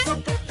like pizza,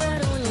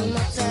 pepperoni,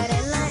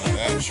 mozzarella, and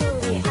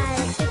anchovy. I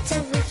like pizza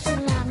with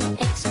salami,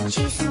 extra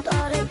cheese, and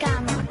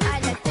oregano. I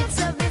like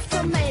pizza with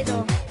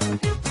tomato.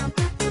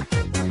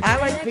 I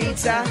like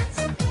pizza.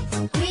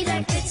 We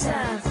like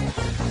pizza.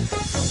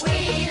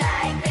 We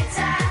like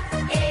pizza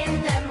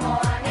in the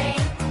morning.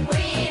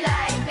 We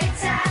like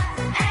pizza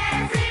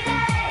every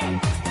day.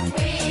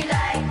 We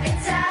like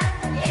pizza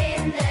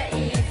in the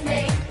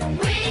evening.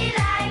 We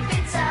like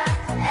pizza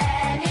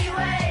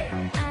anyway.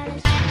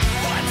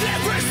 But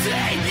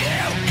everything you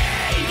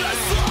eat a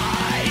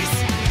slice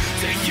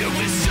to you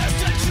is just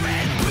a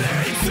trend.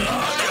 Pizza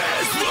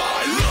is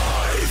my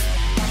life.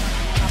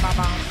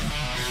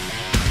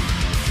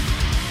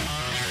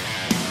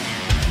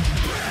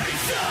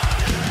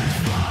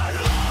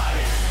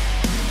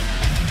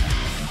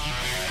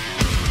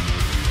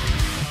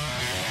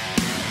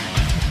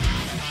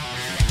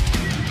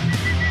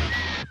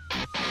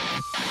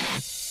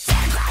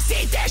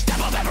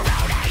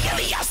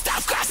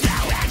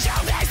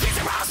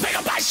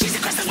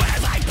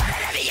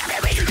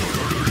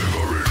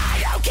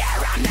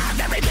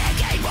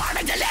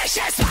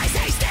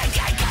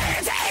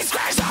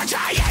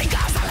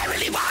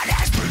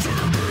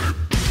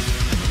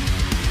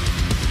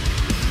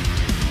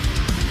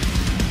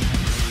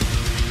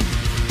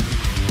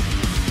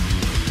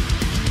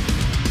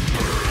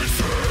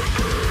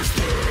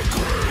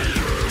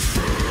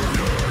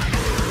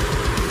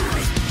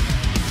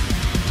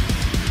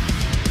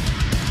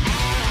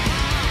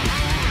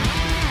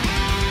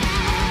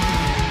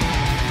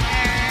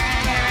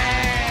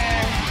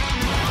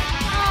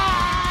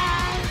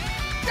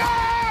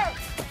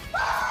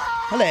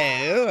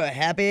 Hello,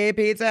 happy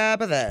pizza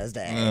for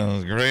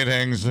Thursday.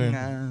 Greetings.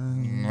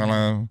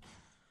 Hello.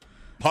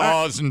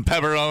 Paws and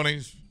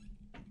pepperonis.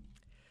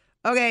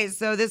 Okay,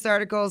 so this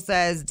article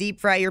says deep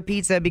fry your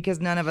pizza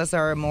because none of us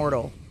are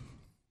immortal.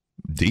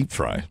 Deep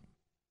fry?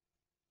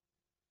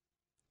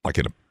 Like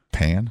in a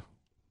pan?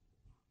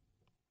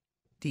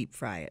 Deep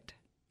fry it.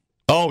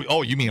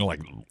 Oh, you mean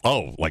like,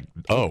 yeah. Like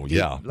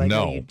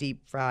no. when you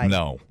deep fry.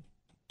 No.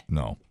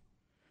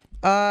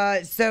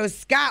 So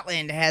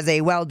Scotland has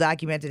a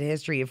well-documented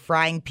history of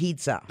frying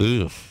pizza.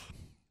 Ugh.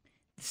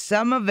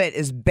 Some of it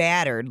is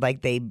battered,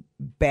 like they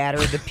batter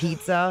the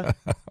pizza.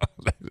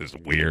 That is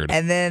weird.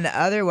 And then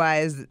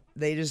otherwise,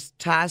 they just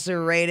toss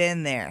her right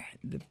in there.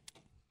 The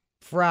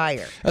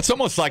fryer. That's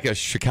almost like a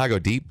Chicago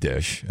deep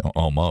dish,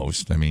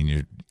 almost. I mean,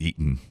 you're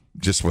eating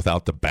just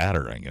without the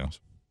batter, I guess.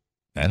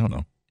 I don't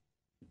know.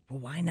 Well,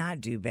 why not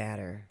do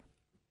batter?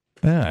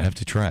 Yeah, I have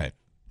to try it.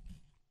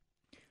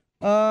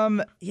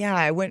 Yeah,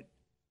 I went.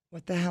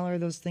 What the hell are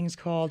those things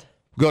called?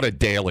 Go to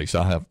Daly's.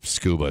 I'll have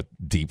Scuba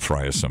deep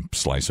fry us some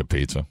slice of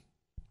pizza.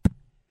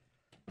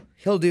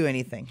 He'll do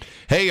anything.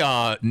 Hey,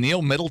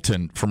 Neil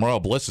Middleton from Royal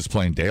Bliss is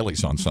playing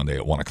Daly's on Sunday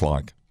at 1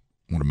 o'clock.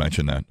 I want to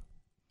mention that.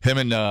 Him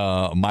and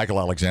Michael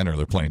Alexander,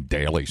 they're playing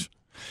Daly's.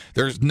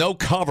 There's no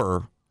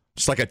cover.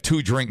 It's like a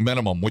 2-drink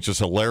minimum, which is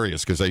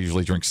hilarious because I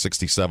usually drink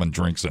 67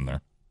 drinks in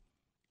there.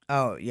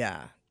 Oh,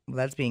 yeah. Well,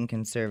 that's being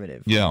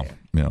conservative. Yeah.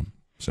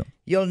 So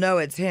you'll know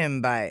it's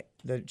him by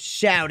the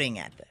shouting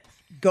at the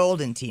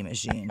Golden Tea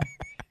machine.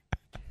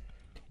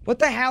 What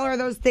the hell are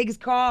those things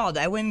called?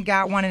 I went and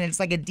got one, and it's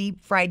like a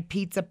deep fried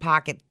pizza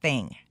pocket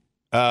thing.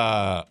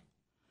 Where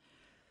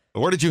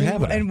did you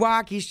have it? In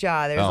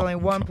Waukesha. There's only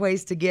one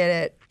place to get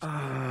it.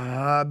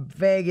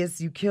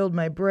 Vegas, you killed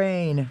my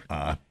brain.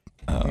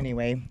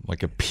 Anyway.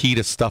 Like a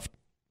pita stuffed.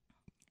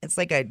 It's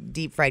like a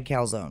deep fried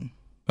calzone.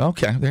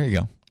 Okay, there you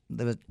go.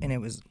 And it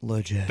was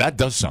legit. That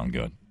does sound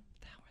good.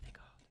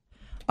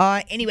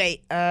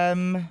 Anyway,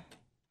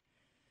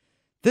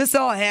 this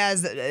all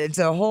has, it's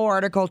a whole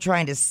article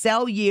trying to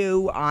sell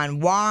you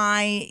on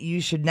why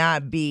you should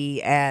not be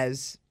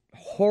as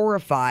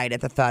horrified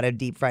at the thought of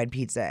deep fried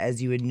pizza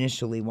as you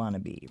initially want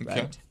to be,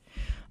 right?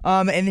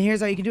 Okay. And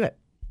here's how you can do it.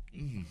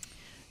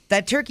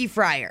 That turkey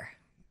fryer.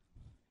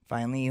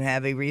 Finally, you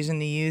have a reason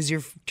to use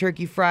your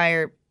turkey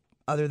fryer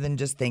other than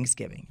just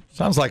Thanksgiving.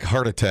 Sounds like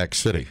Heart Attack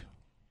City.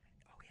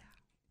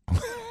 Oh, yeah.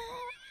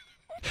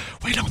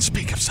 We don't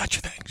speak of such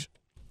things.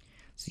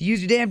 So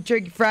use your damn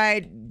turkey fryer.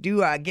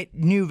 Do get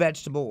new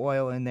vegetable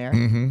oil in there.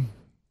 Mm-hmm.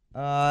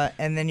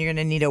 And then you're going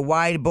to need a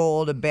wide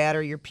bowl to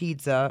batter your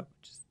pizza.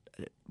 Just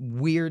a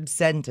weird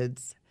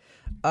sentence.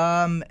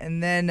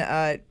 And then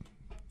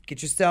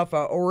get yourself a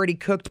already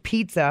cooked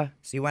pizza.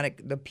 So you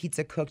want the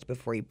pizza cooked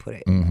before you put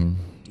it in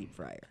the deep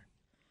fryer.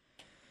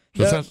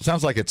 So it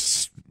sounds like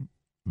it's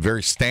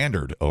very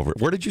standard over.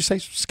 Where did you say?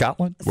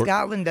 Scotland?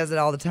 Scotland does it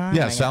all the time.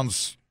 Yeah,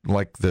 sounds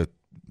like the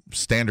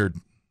standard.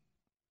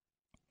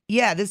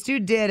 Yeah, this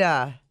dude did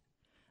a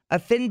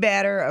thin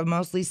batter of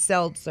mostly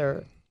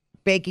seltzer,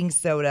 baking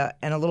soda,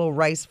 and a little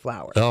rice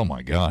flour. Oh,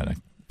 my God.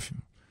 I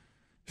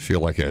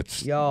feel like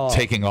it's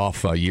taking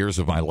off years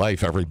of my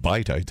life every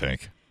bite I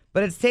take.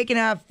 But it's taking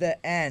off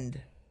the end.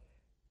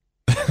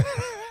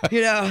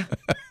 You know?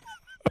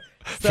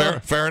 So,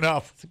 fair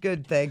enough. It's a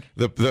good thing.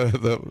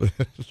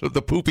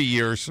 The poopy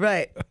years.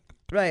 Right.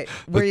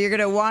 Where you're going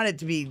to want it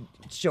to be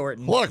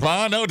shortened. Look,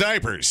 Ma, no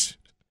diapers.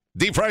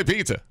 Deep fried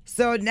pizza.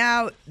 So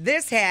now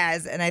this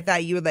has, and I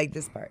thought you would like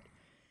this part.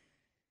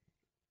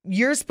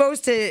 You're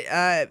supposed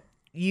to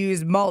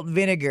use malt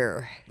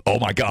vinegar. Oh,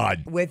 my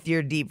God. With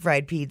your deep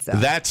fried pizza.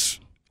 That's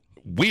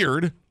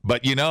weird,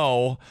 but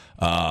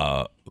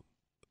I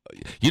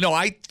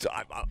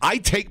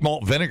take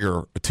malt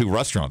vinegar to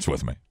restaurants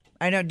with me.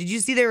 I know. Did you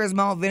see there was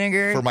malt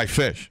vinegar? For my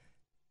fish.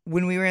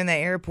 When we were in the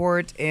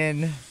airport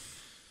in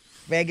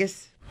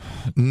Vegas?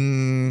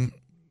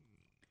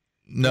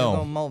 No.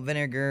 Little malt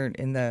vinegar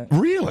in the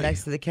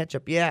next to the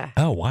ketchup. Yeah.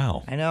 Oh,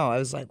 wow. I know. I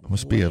was like,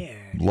 must be a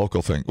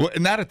local thing. Well,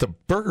 not at the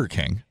Burger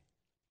King.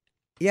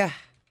 Yeah.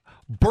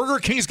 Burger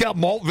King's got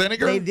malt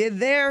vinegar? They did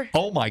there.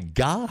 Oh, my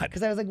God.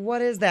 Because I was like,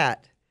 what is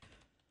that?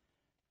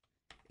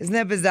 Isn't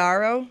that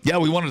bizarro? Yeah,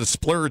 we wanted to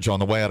splurge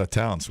on the way out of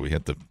town, so we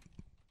hit the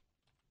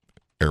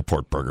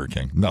airport Burger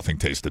King. Nothing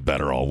tasted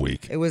better all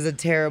week. It was a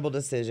terrible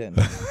decision.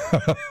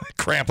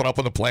 Cramping up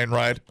on the plane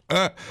ride.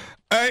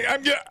 Hey,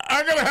 I'm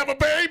gonna have a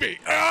baby.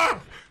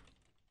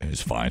 It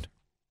was fine.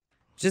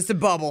 Just a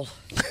bubble.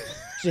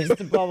 Just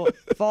a bubble.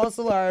 False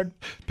alarm.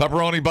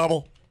 Pepperoni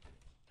bubble.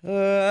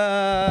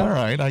 All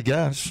right, I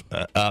guess.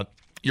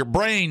 Your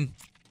brain,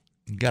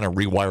 you got to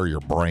rewire your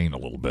brain a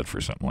little bit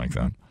for something like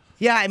that.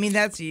 Yeah, I mean,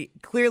 that's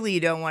clearly you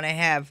don't want to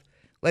have.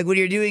 Like when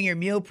you're doing your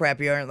meal prep,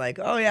 you aren't like,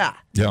 oh, yeah.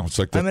 Yeah, it's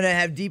like I'm going to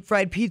have deep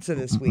fried pizza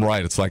this week.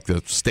 Right. It's like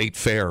the state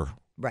fair.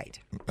 Right.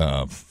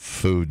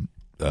 Food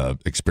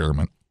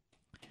experiment.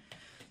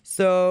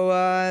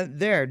 So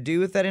there, do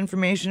with that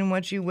information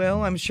what you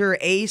will. I'm sure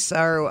Ace,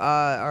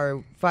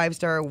 our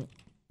 5-star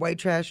white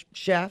trash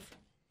chef,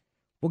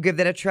 will give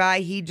that a try.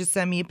 He just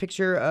sent me a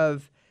picture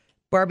of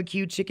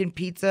barbecue chicken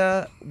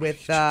pizza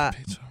with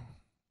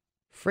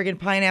friggin'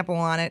 pineapple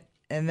on it,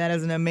 and that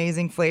is an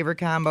amazing flavor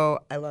combo.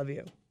 I love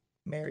you.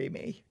 Marry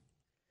me.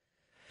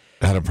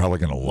 And I'm probably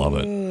going to love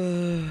it.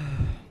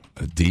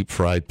 A deep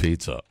fried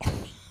pizza.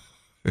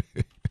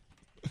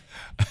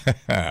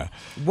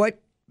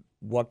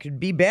 What could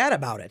be bad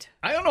about it?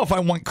 I don't know if I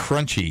want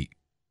crunchy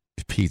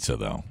pizza,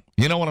 though.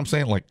 You know what I'm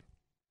saying? Like,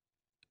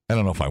 I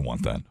don't know if I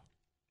want that.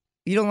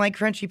 You don't like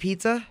crunchy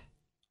pizza?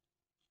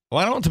 Well,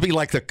 I don't want it to be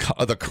like the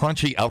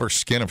crunchy outer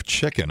skin of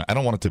chicken. I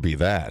don't want it to be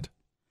that.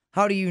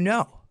 How do you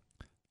know?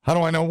 How do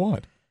I know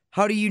what?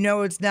 How do you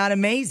know it's not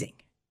amazing?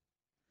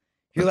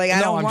 You're like,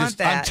 I don't want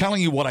that. I'm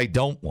telling you what I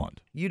don't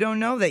want. You don't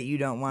know that you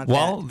don't want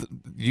well, that.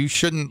 You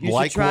shouldn't You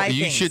like should try what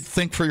you things. should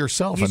think for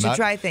yourself. You and should not,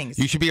 try things.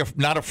 You should be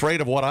not afraid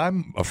of what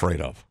I'm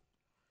afraid of.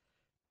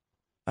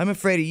 I'm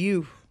afraid of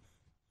you.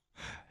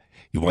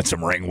 You want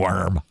some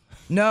ringworm?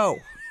 No.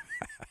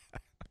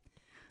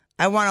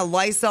 I want a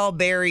Lysol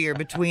barrier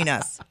between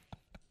us.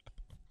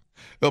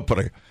 We'll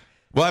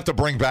have to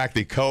bring back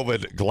the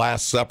COVID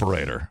glass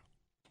separator.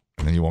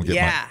 And then you won't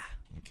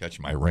catch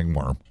my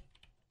ringworm.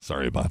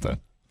 Sorry about that.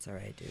 It's all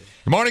right, dude.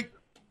 Good morning.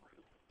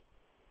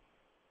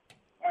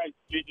 Hi,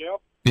 JJ.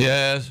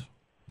 Yes.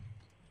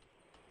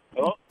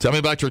 Hello? Tell me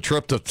about your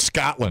trip to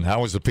Scotland.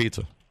 How was the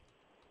pizza?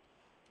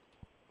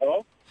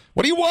 Hello?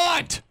 What do you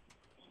want?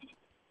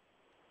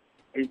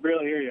 I can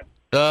barely hear you.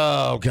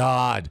 Oh,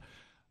 God.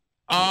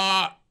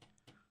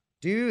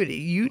 Dude,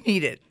 you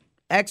need it.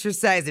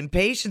 Exercise and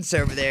patience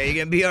over there. You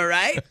going to be all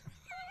right?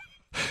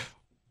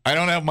 I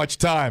don't have much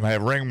time. I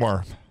have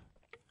ringworm.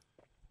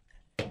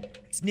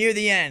 It's near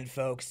the end,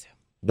 folks.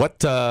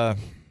 What, how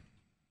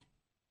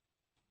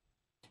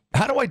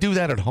do I do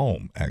that at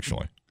home,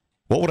 actually?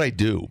 What would I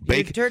do?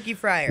 Bake a turkey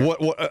fryer.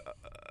 Well,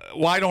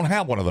 I don't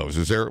have one of those.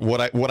 Is there, would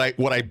I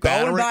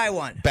batter and it? buy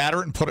one.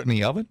 Batter it and put it in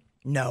the oven?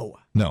 No.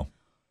 No.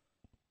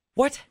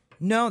 What?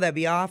 No, that'd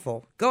be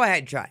awful. Go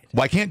ahead, try it.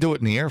 Well, I can't do it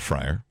in the air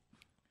fryer.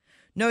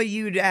 No,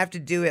 you'd have to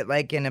do it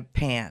like in a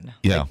pan.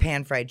 Yeah. Like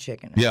pan-fried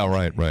chicken. Yeah,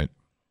 right.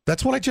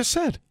 That's what I just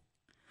said.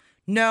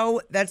 No,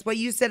 that's what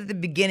you said at the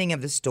beginning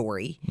of the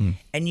story.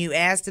 And you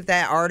asked if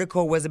that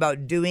article was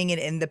about doing it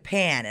in the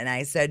pan. And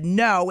I said,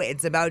 no,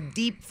 it's about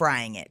deep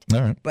frying it. All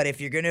right. But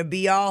if you're going to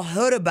be all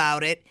hood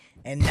about it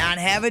and not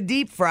have a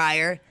deep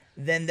fryer,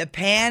 then the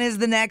pan is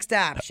the next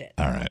option.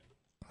 All right.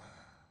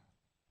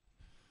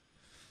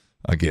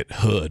 I get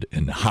hood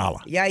and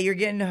holla. Yeah, you're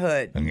getting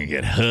hood. I'm going to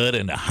get hood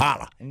and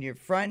holla. And you're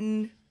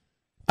fronting.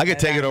 I could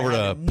take it over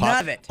to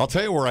none of it. I'll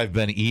tell you where I've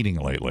been eating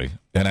lately,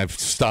 and I've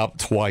stopped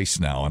twice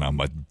now, and I'm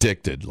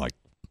addicted, like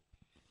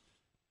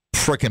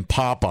frickin'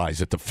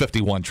 Popeyes at the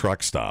 51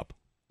 truck stop.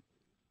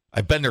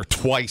 I've been there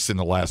twice in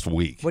the last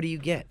week. What do you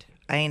get?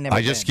 I ain't never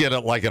I just get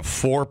like a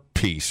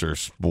 4-piece or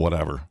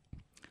whatever.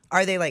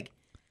 Are they like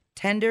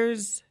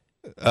tenders?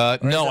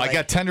 No, I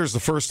got tenders the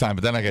first time,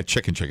 but then I got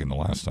chicken the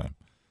last time.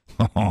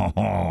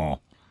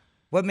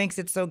 What makes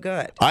it so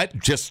good? I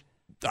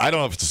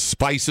don't know if it's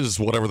spices,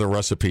 whatever the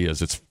recipe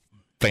is. It's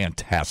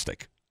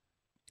fantastic.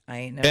 I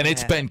ain't never And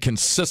it's had been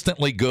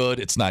consistently good.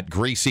 It's not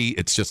greasy.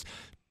 It's just,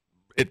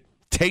 it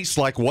tastes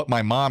like what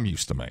my mom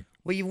used to make.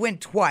 Well, you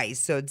went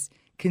twice, so it's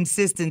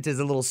consistent is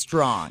a little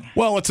strong.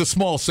 Well, it's a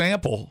small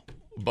sample,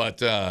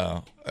 but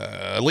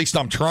at least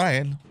I'm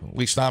trying. At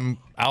least I'm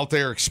out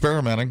there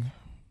experimenting.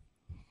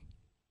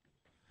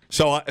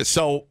 So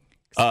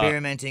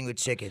Experimenting with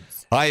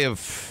chickens. I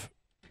have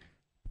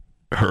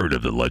heard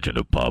of the legend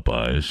of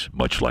Popeyes,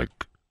 much like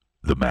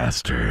the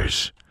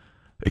Masters,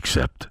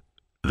 except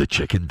the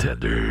chicken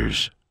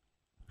tenders.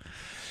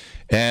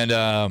 And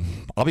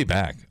I'll be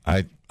back.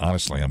 I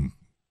honestly am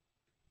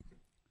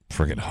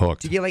friggin'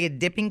 hooked. Do you get like a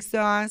dipping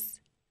sauce?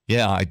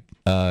 Yeah,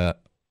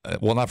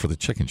 well, not for the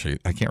chicken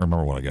sheet. I can't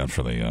remember what I got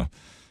for the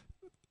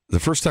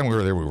first time we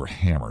were there, we were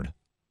hammered.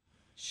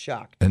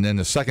 Shocked. And then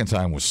the second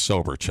time was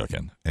sober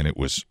chicken, and it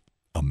was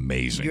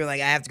amazing. You were like,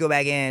 I have to go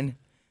back in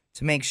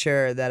to make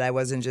sure that I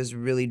wasn't just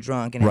really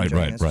drunk and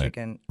enjoying this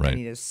chicken. I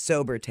need a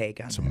sober take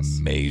on this. It's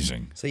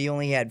amazing. So you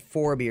only had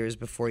 4 beers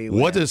before you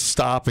went. What is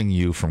stopping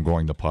you from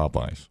going to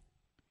Popeyes?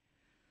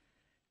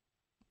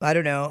 I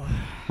don't know.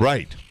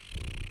 Right.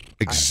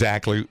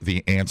 Exactly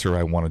the answer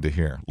I wanted to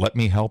hear. Let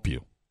me help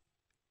you.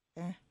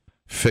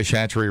 Fish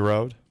Hatchery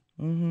Road.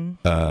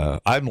 Mm-hmm.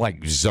 I'm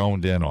like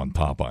zoned in on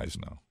Popeyes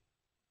now.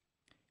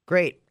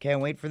 Great.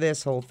 Can't wait for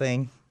this whole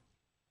thing.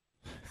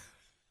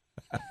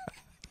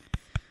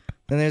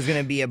 Then there's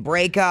going to be a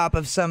breakup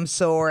of some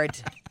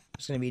sort.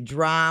 There's going to be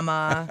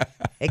drama.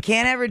 It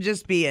can't ever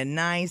just be a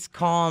nice,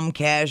 calm,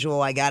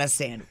 casual, I got a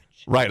sandwich.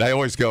 Right. I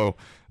always go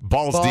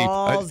balls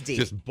deep. Deep.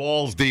 Just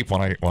balls deep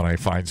when I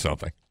find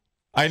something.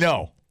 I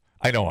know.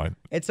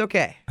 It's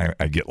okay.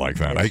 I get like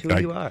that. That's who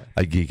you are.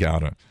 I geek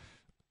out on.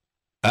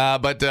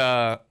 But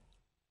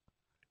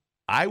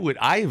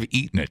I have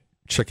eaten at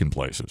chicken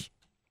places.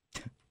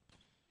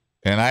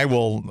 And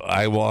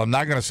I'm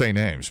not going to say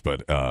names,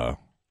 but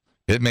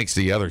it makes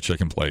the other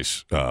chicken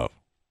place have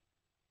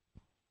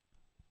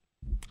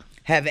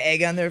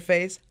egg on their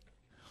face?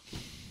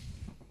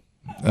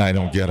 I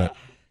don't get it.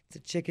 It's a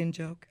chicken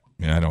joke.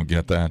 Yeah, I don't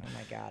get that. Oh,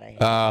 my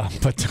God.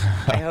 But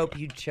I hope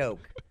you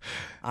choke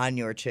on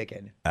your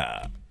chicken.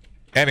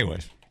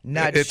 anyways.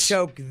 Not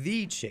choke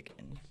the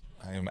chicken.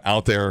 I am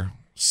out there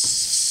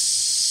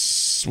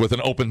with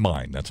an open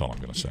mind. That's all I'm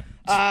going to say.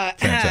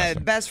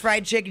 Fantastic. Best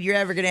fried chicken you're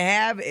ever going to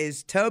have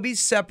is Toby's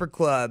Supper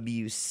Club,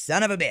 you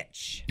son of a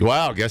bitch.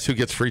 Wow, guess who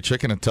gets free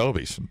chicken at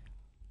Toby's?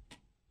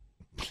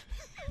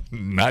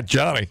 Not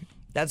Johnny.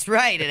 That's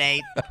right, it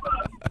ain't.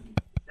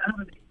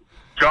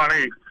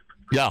 Johnny.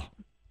 Yeah.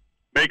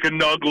 Make a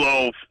nug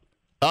loaf.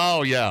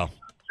 Oh, yeah.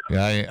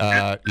 Yeah,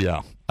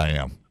 I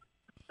am.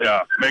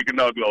 Yeah, make a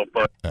nug loaf.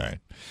 But all right.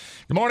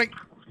 Good morning.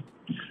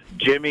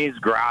 Jimmy's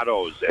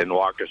Grottos in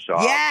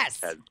Waukesha. Yes.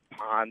 Has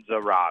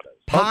Panzeratas.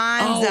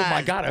 Oh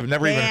my God! I've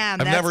never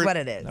what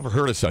it is. Never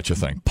heard of such a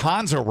thing.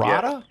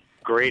 Panzerata? Yes.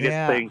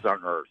 Greatest things on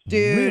earth.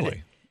 Dude,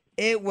 really?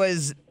 It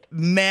was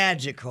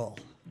magical.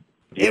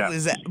 Yeah. It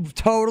was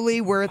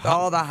totally worth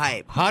all the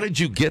hype. How did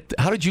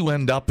you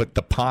end up at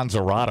the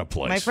Panzerata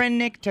place? My friend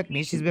Nick took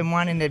me. She's been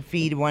wanting to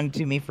feed one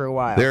to me for a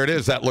while. There it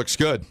is. That looks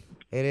good.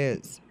 It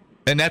is.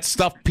 And that's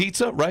stuffed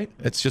pizza, right?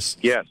 It's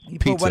just yes. You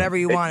pizza. put whatever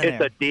you want in It's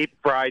there. a deep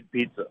fried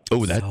pizza.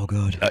 Oh, that's so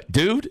good,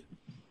 dude.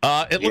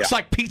 It looks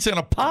like pizza in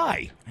a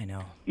pie. I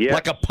know. Yeah.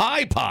 Like a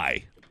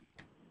pie.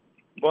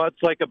 Well,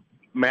 it's like a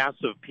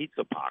massive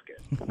pizza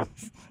pocket.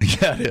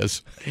 Yeah, it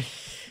is.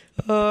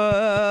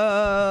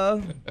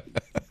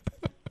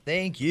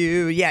 Thank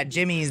you. Yeah,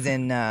 Jimmy's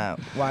in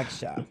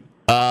Waukesha.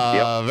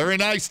 Very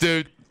nice,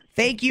 dude.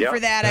 Thank you for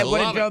that. I It would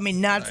have love drove me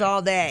nuts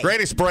all day.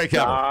 Greatest break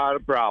ever. Not a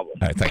problem.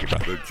 All right, thank you,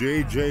 brother. The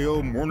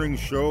JJO Morning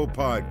Show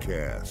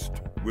podcast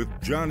with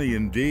Johnny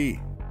and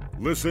D.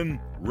 Listen,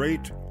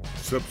 rate,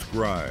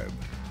 subscribe.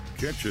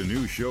 Catch a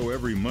new show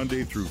every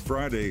Monday through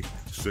Friday,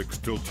 6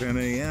 till 10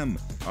 a.m.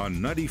 on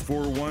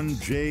 94.1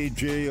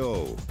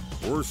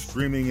 JJO or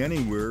streaming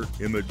anywhere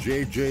in the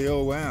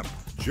JJO app.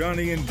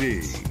 Johnny and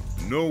D.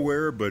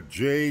 Nowhere but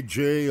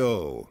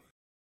JJO.